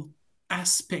chemical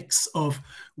aspects of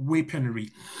weaponry.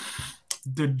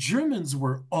 The Germans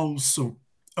were also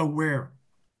aware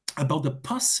about the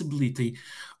possibility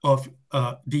of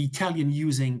the Italian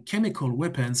using chemical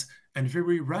weapons, and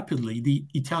very rapidly the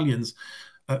Italians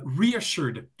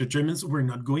reassured the Germans were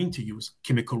not going to use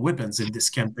chemical weapons in this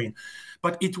campaign.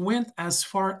 But it went as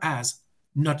far as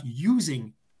not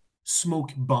using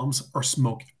smoke bombs or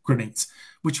smoke grenades,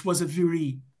 which was a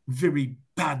very, very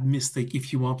bad mistake,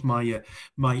 if you want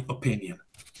my opinion.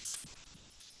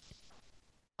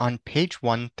 On page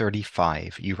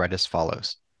 135, you read as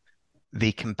follows.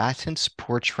 The combatants'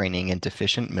 poor training and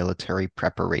deficient military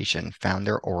preparation found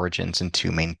their origins in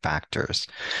two main factors.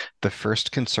 The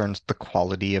first concerns the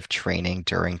quality of training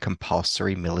during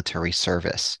compulsory military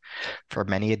service. For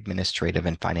many administrative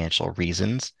and financial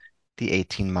reasons, the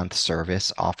 18-month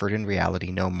service offered in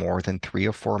reality no more than 3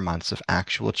 or 4 months of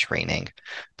actual training,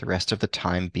 the rest of the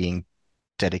time being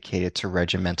dedicated to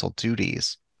regimental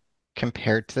duties.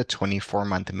 Compared to the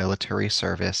 24-month military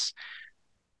service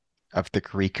of the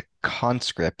Greek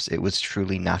conscripts, it was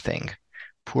truly nothing.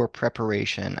 Poor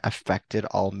preparation affected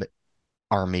all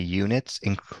army units,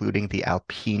 including the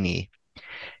Alpini,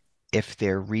 if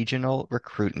their regional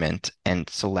recruitment and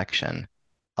selection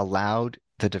allowed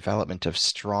the development of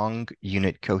strong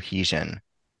unit cohesion.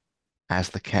 As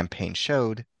the campaign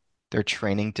showed, their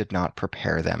training did not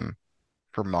prepare them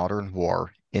for modern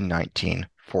war in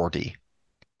 1940.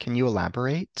 Can you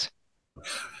elaborate?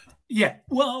 Yeah,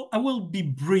 well, I will be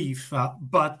brief,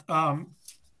 but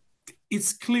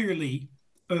it's clearly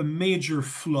a major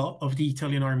flaw of the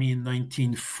Italian army in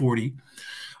 1940.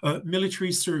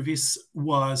 Military service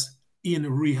was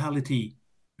in reality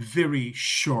very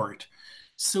short.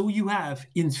 So you have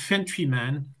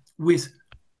infantrymen with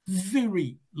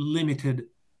very limited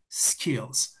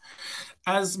skills.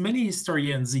 As many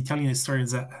historians, Italian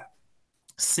historians,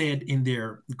 said in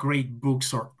their great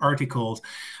books or articles,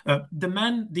 the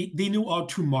men, they know how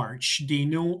to march, they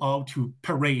know how to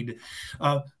parade,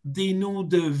 they know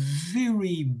the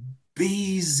very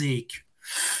basic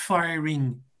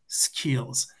firing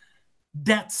skills.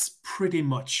 That's pretty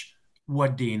much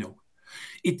what they know.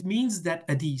 It means that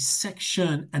at the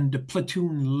section and the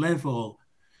platoon level,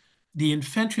 the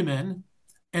infantrymen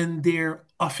and their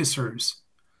officers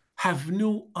have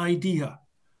no idea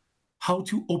how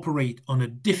to operate on a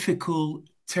difficult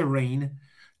terrain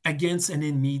against an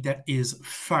enemy that is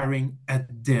firing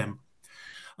at them.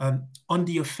 On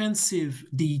the offensive,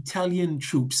 the Italian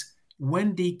troops,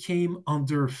 when they came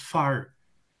under fire,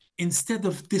 instead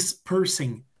of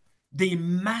dispersing, they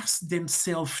massed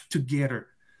themselves together.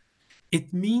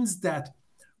 It means that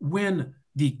when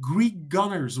the Greek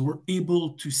gunners were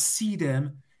able to see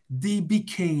them, they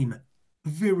became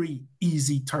very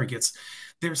easy targets.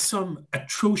 There's some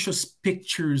atrocious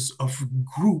pictures of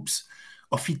groups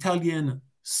of Italian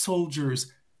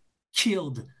soldiers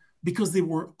killed because they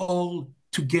were all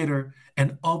together,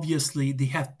 and obviously they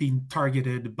have been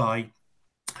targeted by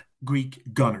Greek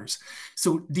gunners.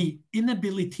 So the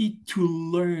inability to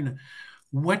learn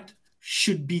what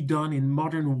should be done in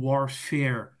modern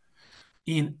warfare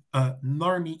in an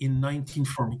army in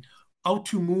 1940, how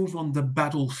to move on the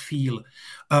battlefield,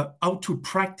 how to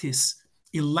practice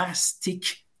elastic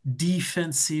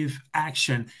defensive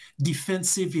action,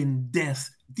 defensive in death.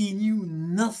 They knew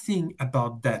nothing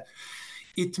about that.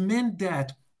 It meant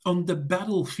that on the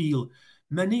battlefield,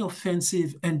 many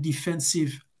offensive and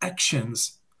defensive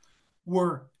actions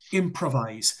were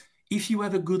improvised. If you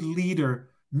have a good leader,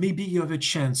 maybe you have a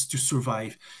chance to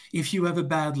survive. If you have a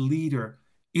bad leader,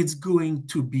 it's going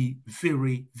to be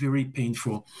very, very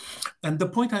painful. And the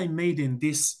point I made in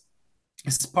this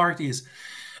part is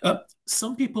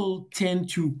some people tend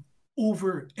to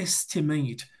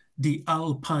overestimate the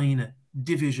Alpine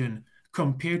division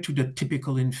compared to the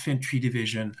typical infantry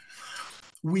division.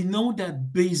 We know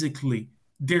that basically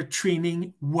their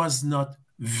training was not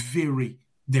very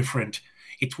different.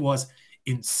 It was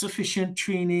insufficient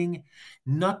training,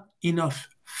 not enough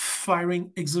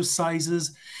firing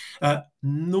exercises,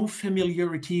 no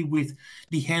familiarity with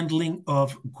the handling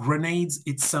of grenades.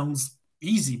 It sounds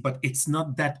easy, but it's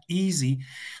not that easy.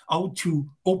 How to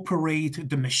operate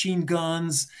the machine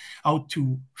guns, how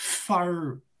to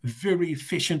fire very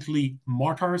efficiently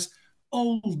mortars,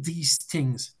 all these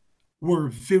things were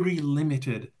very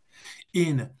limited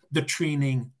in the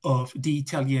training of the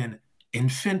Italian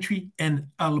infantry and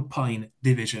Alpine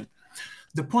division.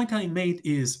 The point I made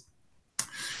is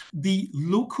the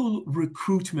local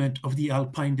recruitment of the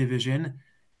Alpine division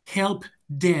helped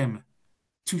them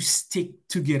to stick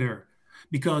together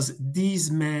because these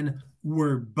men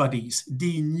were buddies.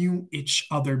 They knew each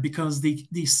other because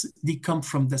they come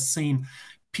from the same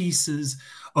pieces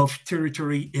of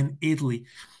territory in Italy.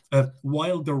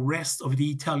 While the rest of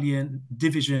the Italian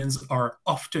divisions are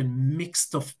often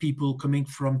mixed of people coming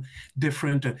from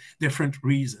different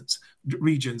regions.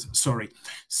 Sorry.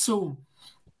 So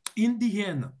in the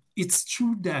end, it's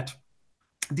true that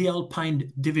the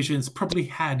Alpine divisions probably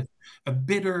had a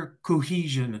better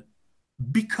cohesion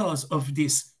because of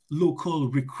this local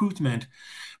recruitment.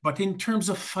 But in terms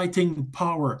of fighting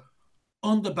power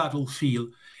on the battlefield,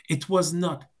 it was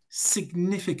not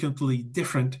significantly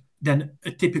different than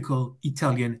a typical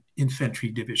Italian infantry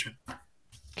division.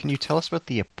 Can you tell us about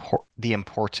the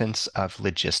importance of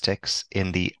logistics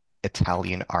in the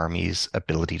Italian army's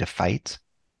ability to fight?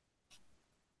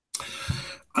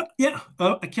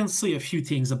 I can say a few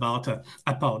things about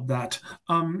that.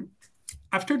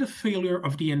 After the failure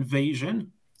of the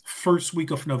invasion, first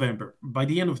week of November, by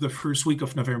the end of the first week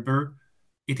of November,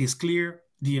 it is clear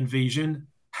the invasion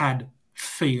had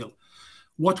failed.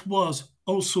 What was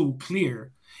also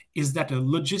clear is that a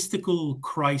logistical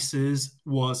crisis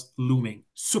was looming.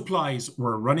 Supplies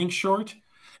were running short,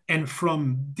 and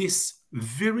from this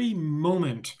very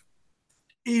moment,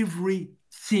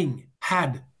 everything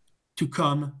had to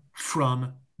come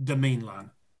from the mainland.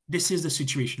 This is the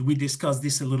situation. We discussed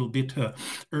this a little bit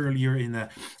earlier in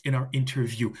our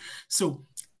interview. So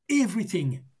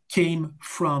everything came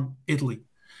from Italy.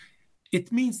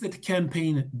 It means that the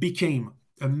campaign became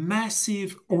a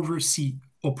massive overseas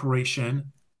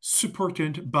operation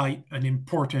supported by an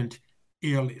important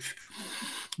airlift.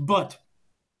 But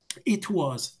it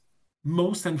was,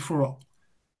 most and for all,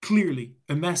 clearly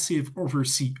a massive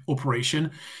overseas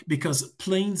operation because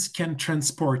planes can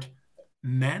transport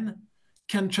men,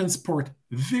 can transport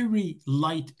very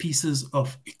light pieces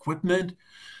of equipment,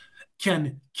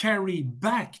 can carry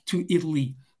back to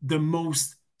Italy the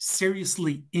most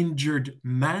seriously injured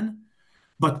man,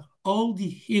 but all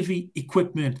the heavy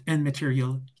equipment and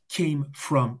material came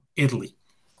from Italy.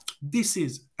 This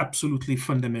is absolutely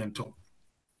fundamental.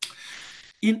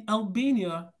 In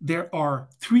Albania, there are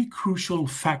three crucial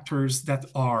factors that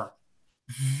are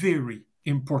very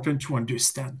important to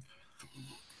understand.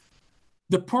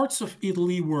 The parts of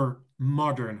Italy were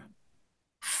modern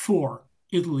for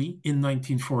Italy in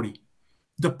 1940.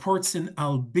 The parts in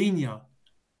Albania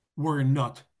were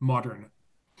not modern.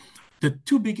 The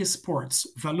two biggest ports,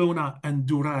 Valona and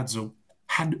Durazzo,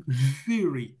 had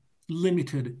very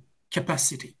limited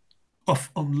capacity of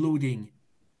unloading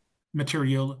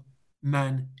material,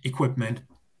 man, equipment,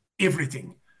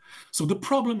 everything. So the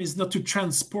problem is not to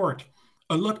transport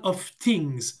a lot of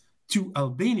things to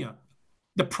Albania.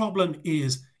 The problem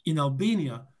is in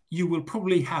Albania, you will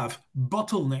probably have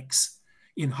bottlenecks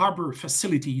in harbor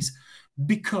facilities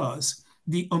because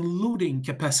the unloading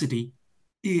capacity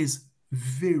is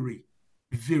very,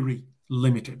 very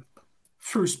limited.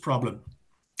 First problem.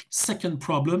 Second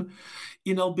problem,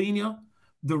 in Albania,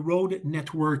 the road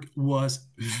network was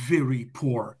very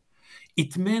poor.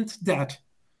 It meant that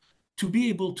to be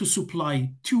able to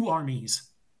supply two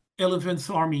armies,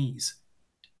 11th armies,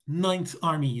 9th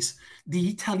armies, the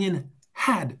Italian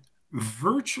had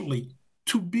virtually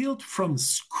to build from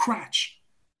scratch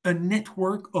a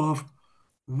network of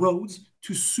roads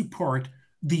to support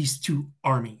these two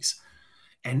armies.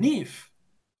 And if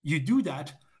you do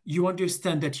that, you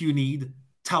understand that you need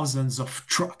thousands of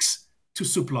trucks to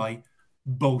supply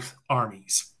both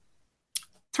armies.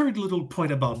 Third little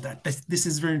point about that, this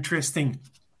is very interesting.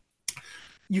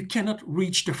 You cannot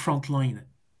reach the front line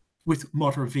with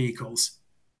motor vehicles.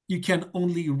 You can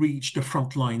only reach the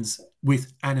front lines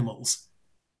with animals,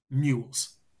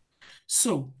 mules.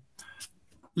 So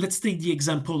let's take the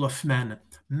example of men.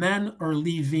 Men are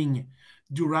leaving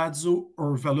Durazzo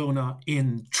or Valona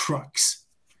in trucks.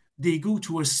 They go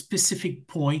to a specific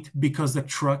point because the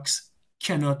trucks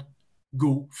cannot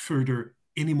go further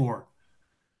anymore.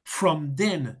 From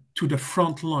then to the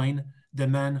front line, the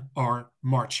men are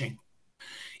marching.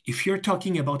 If you're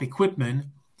talking about equipment,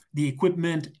 the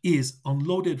equipment is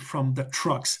unloaded from the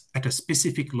trucks at a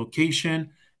specific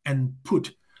location and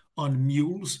put on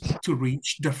mules to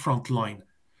reach the front line.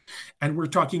 And we're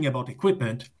talking about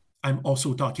equipment. I'm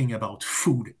also talking about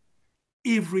food.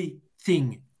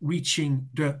 Everything reaching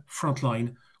the front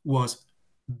line was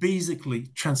basically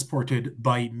transported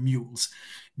by mules.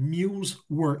 Mules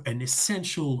were an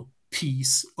essential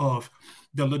piece of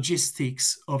the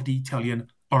logistics of the Italian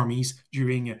armies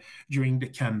during the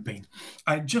campaign.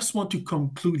 I just want to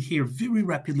conclude here very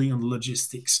rapidly on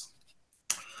logistics.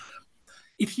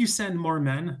 If you send more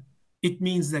men, it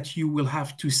means that you will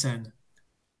have to send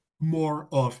more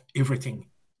of everything.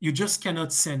 You just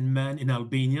cannot send men in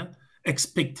Albania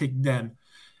expecting them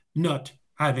not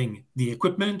having the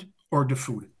equipment or the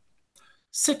food.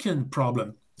 Second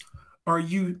problem, are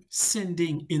you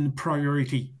sending in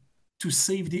priority to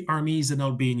save the armies in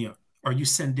Albania? Are you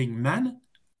sending men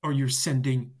or you're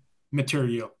sending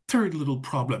material? Third little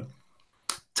problem,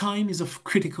 time is of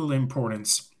critical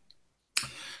importance.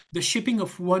 The shipping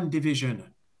of one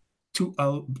division to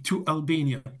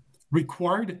Albania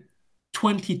required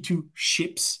 22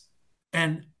 ships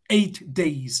and 8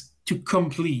 days to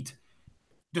complete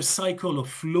the cycle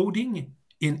of loading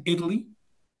in Italy,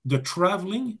 the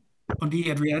traveling on the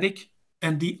Adriatic,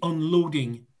 and the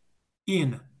unloading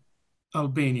in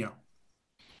Albania.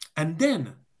 And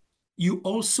then you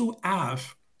also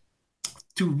have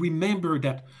to remember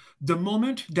that the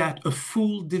moment that a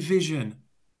full division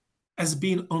has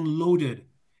been unloaded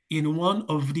in one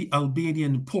of the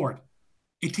Albanian port,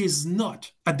 it is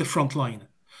not at the front line.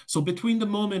 So between the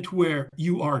moment where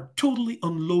you are totally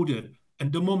unloaded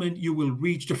and the moment you will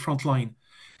reach the front line,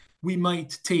 we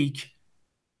might take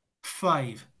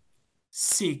 5,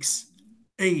 6,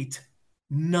 8,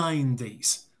 9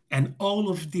 days. And all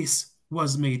of this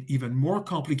was made even more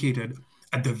complicated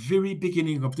at the very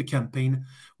beginning of the campaign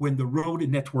when the road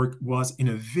network was in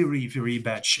a very, very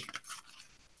bad shape.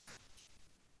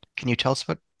 Can you tell us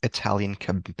about Italian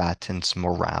combatants'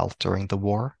 morale during the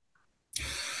war?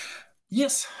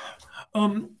 Yes.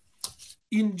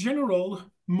 In general,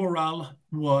 morale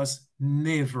was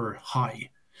never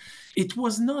high. It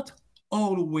was not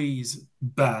always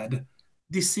bad.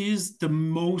 This is the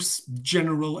most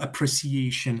general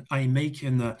appreciation I make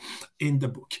in the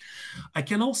book. I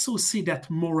can also say that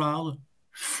morale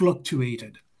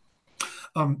fluctuated.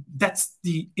 That's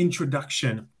the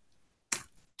introduction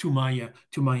to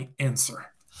my answer.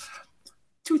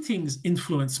 Two things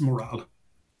influence morale.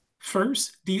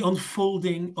 First, the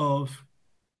unfolding of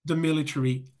the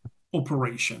military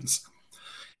operations.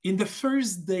 In the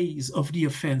first days of the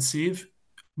offensive,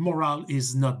 morale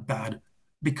is not bad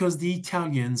because the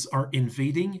Italians are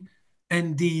invading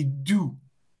and they do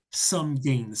some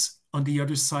gains on the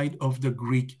other side of the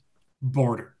Greek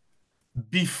border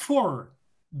before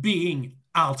being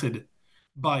halted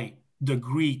by the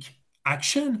Greek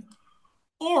action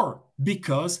or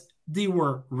because they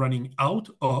were running out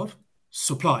of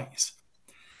supplies.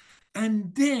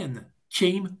 And then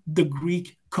came the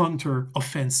Greek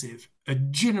counter-offensive, a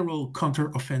general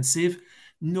counter-offensive,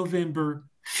 November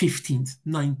 15th,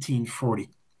 1940.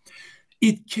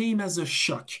 It came as a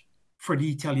shock for the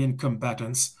Italian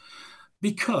combatants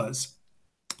because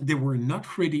they were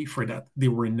not ready for that. They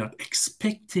were not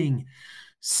expecting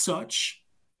such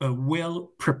a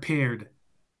well-prepared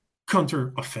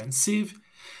counter-offensive,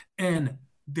 and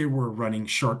they were running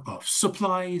short of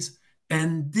supplies.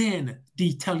 And then the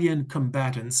Italian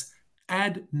combatants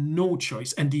had no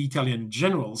choice, and the Italian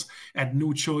generals had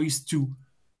no choice to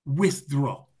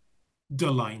withdraw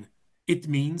the line. It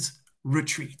means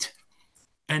retreat.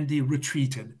 And they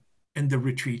retreated, and they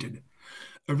retreated.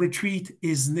 A retreat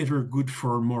is never good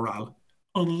for morale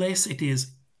unless it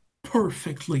is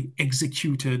perfectly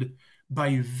executed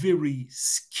by very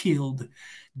skilled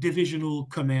divisional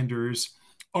commanders,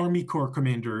 Army Corps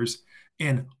commanders,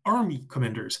 and Army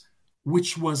commanders,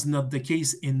 which was not the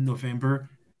case in November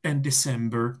and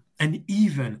December and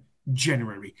even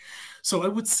January. So I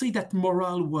would say that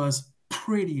morale was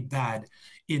pretty bad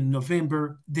in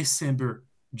November, December,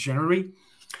 January.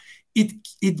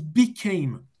 It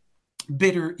became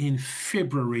better in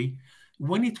February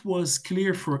when it was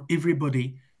clear for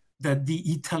everybody that the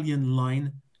Italian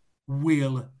line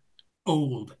will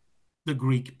hold the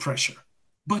Greek pressure.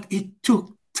 But it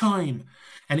took time.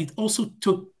 And it also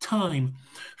took time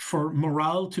for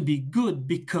morale to be good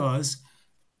because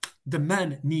the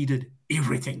men needed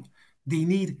everything. They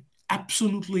need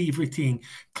absolutely everything: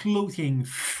 clothing,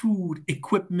 food,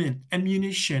 equipment,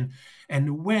 ammunition.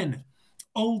 And when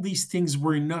all these things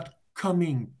were not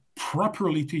coming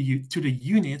properly to the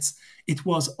units, it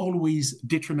was always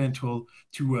detrimental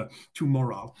to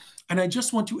morale. And I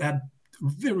just want to add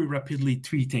very rapidly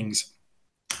 3 things.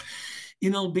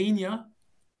 In Albania,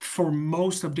 for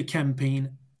most of the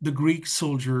campaign, the Greek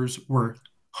soldiers were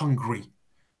hungry.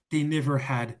 They never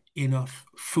had enough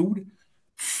food.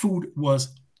 Food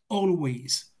was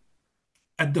always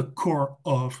at the core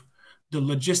of the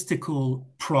logistical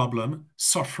problem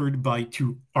suffered by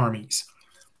two armies.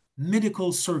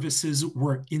 Medical services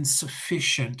were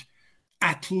insufficient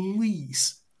at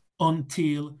least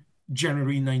until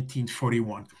January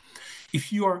 1941.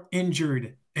 If you are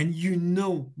injured and you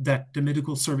know that the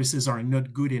medical services are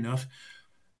not good enough,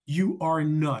 you are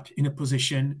not in a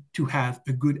position to have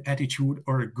a good attitude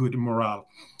or a good morale.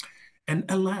 And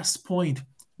a last point,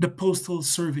 the postal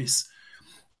service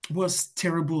was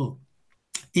terrible.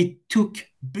 It took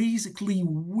basically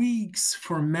weeks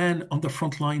for men on the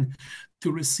front line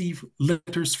to receive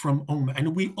letters from home.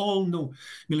 And we all know,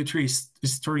 military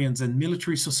historians and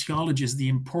military sociologists, the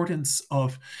importance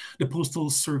of the postal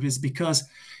service because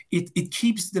it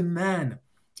keeps the man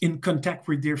in contact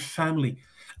with their family.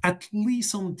 At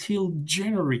least until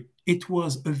January, it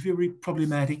was a very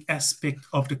problematic aspect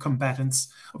of the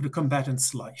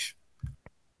combatant's life.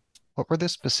 What were the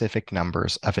specific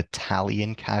numbers of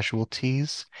Italian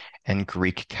casualties and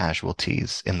Greek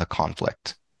casualties in the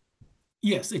conflict?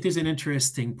 Yes, it is an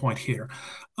interesting point here.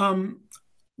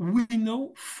 We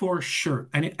know for sure,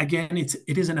 and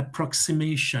it is an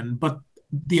approximation, but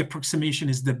the approximation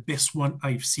is the best one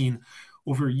I've seen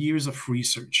over years of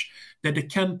research, that the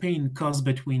campaign cost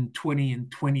between 20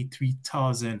 and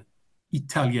 23,000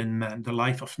 Italian men, the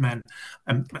life of man.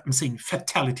 I'm saying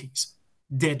fatalities,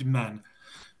 dead men,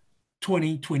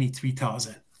 20,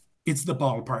 23,000. It's the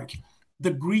ballpark.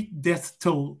 The Greek death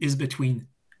toll is between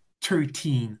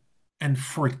 13 and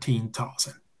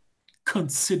 14,000,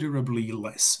 considerably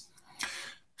less.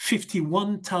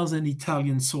 51,000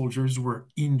 Italian soldiers were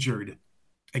injured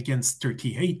against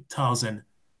 38,000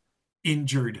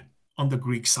 injured on the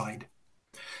Greek side.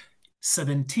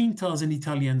 17,000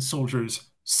 Italian soldiers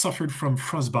suffered from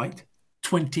frostbite.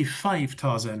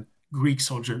 25,000 Greek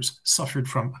soldiers suffered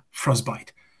from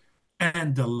frostbite.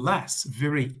 And the last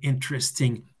very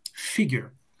interesting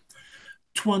figure,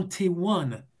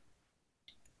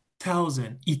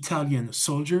 21,000 Italian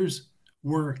soldiers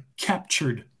were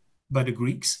captured by the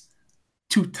Greeks.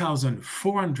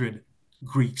 2,400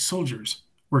 Greek soldiers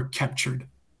were captured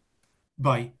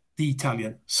by the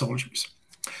Italian soldiers.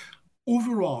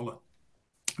 Overall,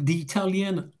 the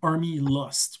Italian army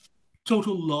lost,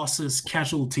 total losses,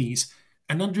 casualties,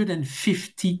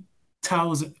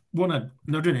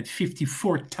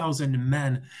 154,000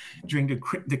 men during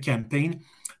the campaign.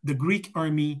 The Greek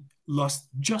army lost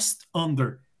just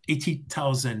under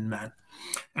 80,000 men.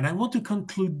 And I want to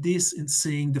conclude this in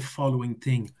saying the following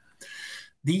thing.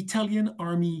 The Italian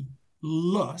army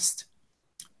lost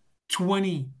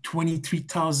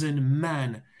 23,000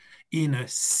 men in a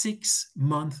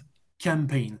 6-month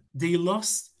campaign. They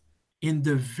lost in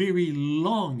the very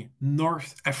long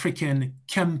North African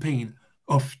campaign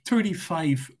of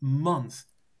 35 months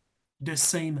the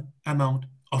same amount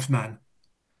of men.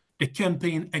 The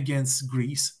campaign against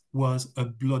Greece was a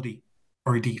bloody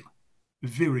ordeal,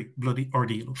 very bloody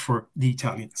ordeal for the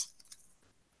Italians.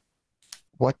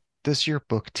 What does your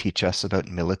book teach us about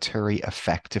military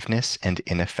effectiveness and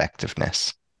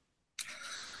ineffectiveness?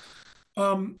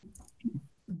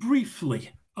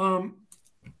 Briefly,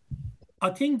 I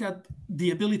think that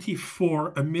the ability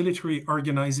for a military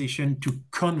organization to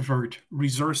convert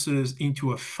resources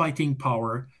into a fighting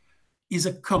power is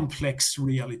a complex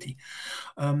reality.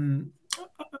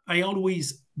 I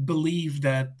always believe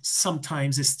that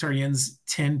sometimes historians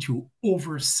tend to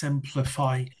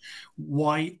oversimplify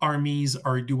why armies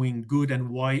are doing good and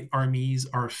why armies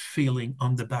are failing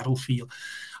on the battlefield.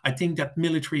 I think that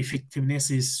military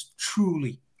effectiveness is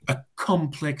truly a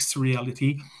complex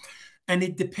reality, and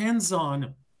it depends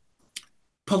on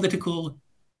political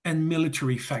and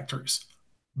military factors,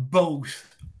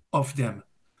 both of them,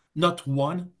 not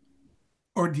one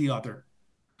or the other.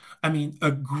 I mean,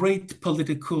 a great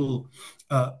political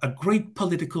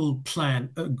plan,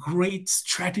 a great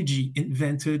strategy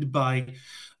invented by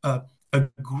a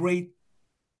great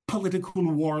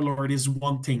political warlord is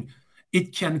one thing.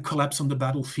 It can collapse on the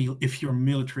battlefield if your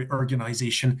military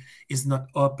organization is not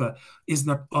up to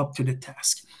the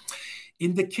task.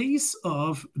 In the case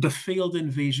of the failed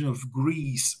invasion of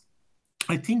Greece,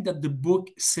 I think that the book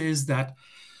says that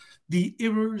the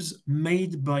errors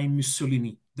made by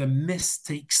Mussolini, the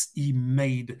mistakes he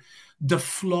made, the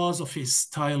flaws of his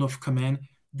style of command,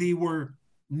 they were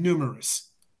numerous.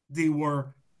 They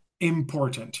were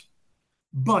important.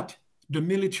 But the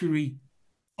military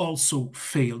also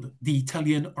failed. The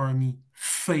Italian army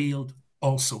failed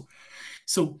also.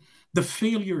 So the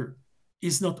failure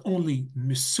is not only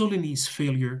Mussolini's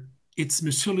failure, it's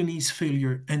Mussolini's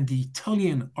failure and the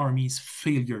Italian army's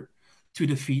failure to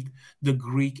defeat the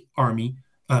Greek army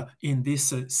in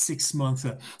this 6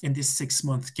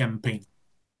 month campaign.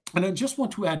 And I just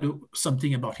want to add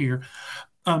something about here.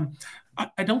 I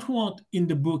don't want in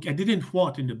the book, I didn't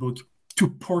want in the book to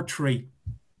portray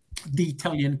the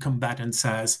Italian combatants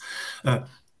as,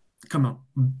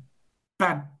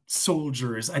 bad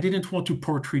soldiers. I didn't want to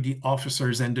portray the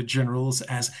officers and the generals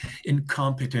as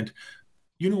incompetent.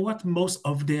 You know what? Most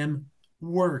of them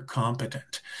were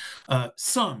competent.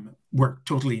 Some were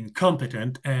totally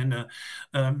incompetent, and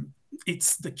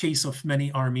it's the case of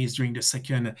many armies during the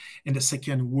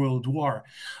Second World War.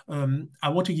 I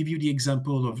want to give you the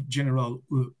example of General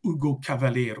Ugo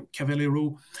Cavallero.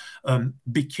 Cavallero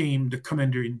became the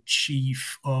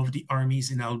commander-in-chief of the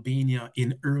armies in Albania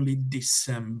in early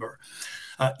December.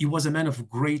 He was a man of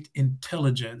great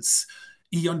intelligence.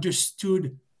 He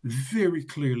understood very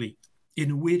clearly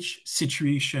in which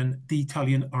situation the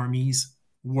Italian armies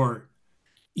were.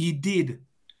 He did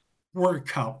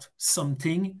work out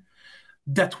something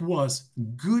that was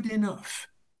good enough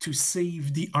to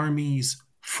save the armies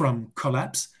from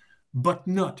collapse, but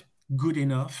not good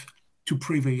enough to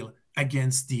prevail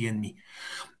against the enemy.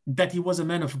 That he was a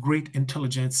man of great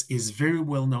intelligence is very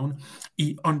well known.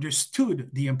 He understood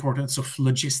the importance of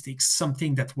logistics,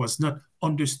 something that was not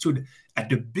understood at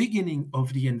the beginning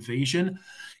of the invasion.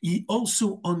 He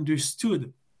also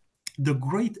understood the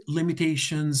great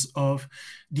limitations of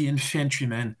the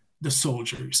infantrymen, the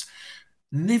soldiers.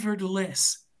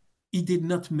 Nevertheless, he did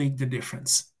not make the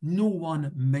difference. No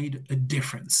one made a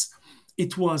difference.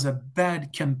 It was a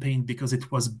bad campaign because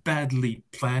it was badly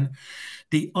planned.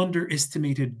 They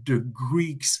underestimated the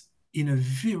Greeks in a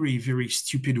very, very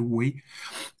stupid way.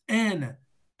 And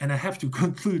I have to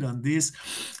conclude on this,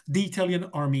 the Italian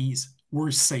armies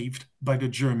were saved by the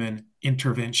German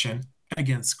intervention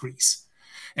against Greece.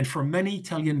 And for many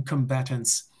Italian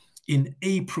combatants, in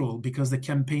April, because the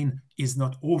campaign is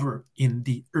not over in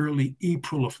the early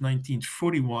April of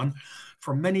 1941,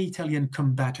 for many Italian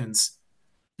combatants,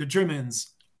 the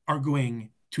Germans are going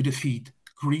to defeat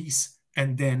Greece,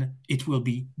 and then it will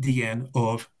be the end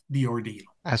of the ordeal.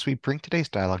 As we bring today's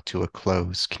dialogue to a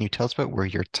close, can you tell us about where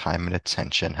your time and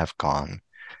attention have gone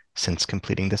since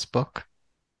completing this book?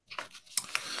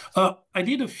 I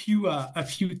did a few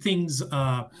things,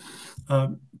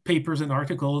 papers and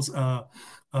articles.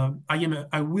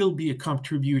 I will be a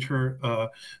contributor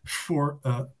for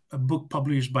a book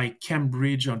published by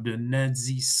Cambridge on the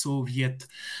Nazi-Soviet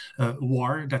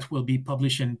war that will be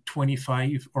published in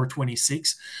 25 or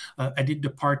 26. I did the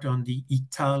part on the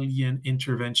Italian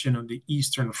intervention on the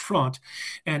Eastern Front.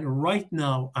 And right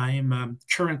now I am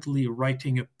currently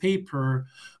writing a paper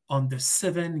on the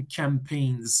 7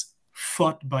 campaigns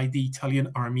fought by the Italian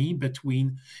army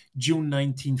between June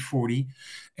 1940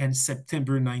 and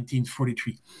September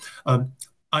 1943.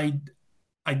 I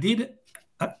did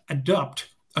adopt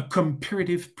a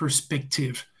comparative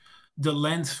perspective, the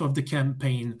length of the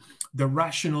campaign, the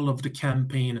rationale of the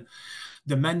campaign,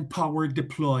 the manpower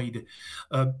deployed,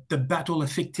 the battle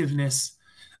effectiveness,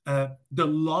 the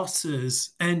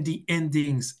losses and the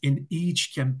endings in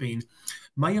each campaign.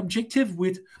 My objective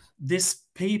with this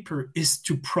paper is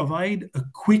to provide a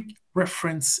quick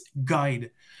reference guide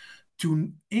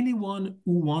to anyone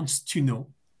who wants to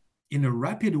know in a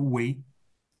rapid way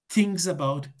things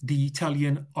about the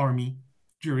Italian army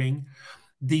during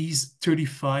these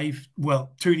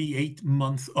 38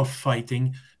 months of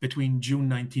fighting between June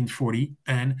 1940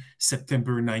 and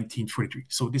September 1943.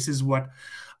 So this is what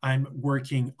I'm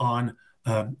working on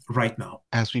right now.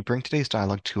 As we bring today's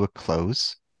dialogue to a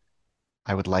close,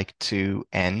 I would like to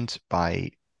end by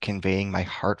conveying my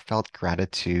heartfelt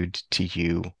gratitude to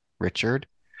you, Richard,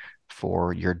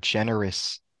 for your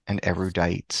generous and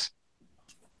erudite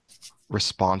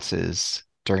responses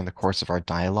during the course of our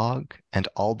dialogue and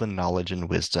all the knowledge and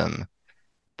wisdom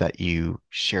that you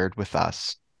shared with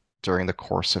us during the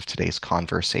course of today's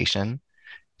conversation.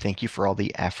 Thank you for all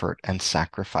the effort and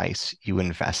sacrifice you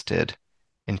invested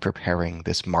in preparing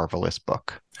this marvelous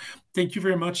book. Thank you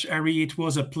very much, Ari. It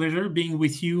was a pleasure being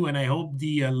with you, and I hope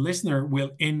the listener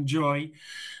will enjoy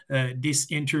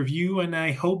this interview, and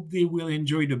I hope they will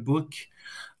enjoy the book.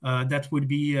 That would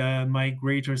be my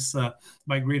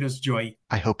greatest joy.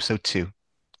 I hope so too.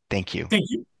 Thank you. Thank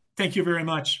you. Thank you very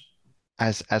much.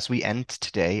 As we end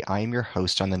today, I am your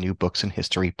host on the New Books in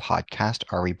History podcast,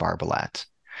 Ari Barbalat.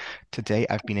 Today,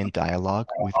 I've been in dialogue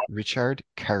with Richard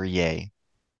Carrier.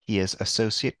 He is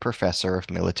Associate Professor of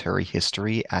Military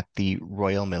History at the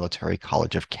Royal Military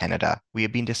College of Canada. We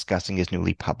have been discussing his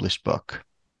newly published book,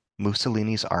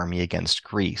 Mussolini's Army Against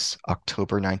Greece,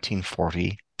 October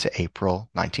 1940 to April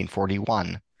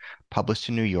 1941, published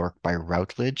in New York by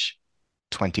Routledge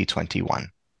 2021.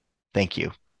 Thank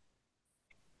you.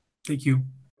 Thank you.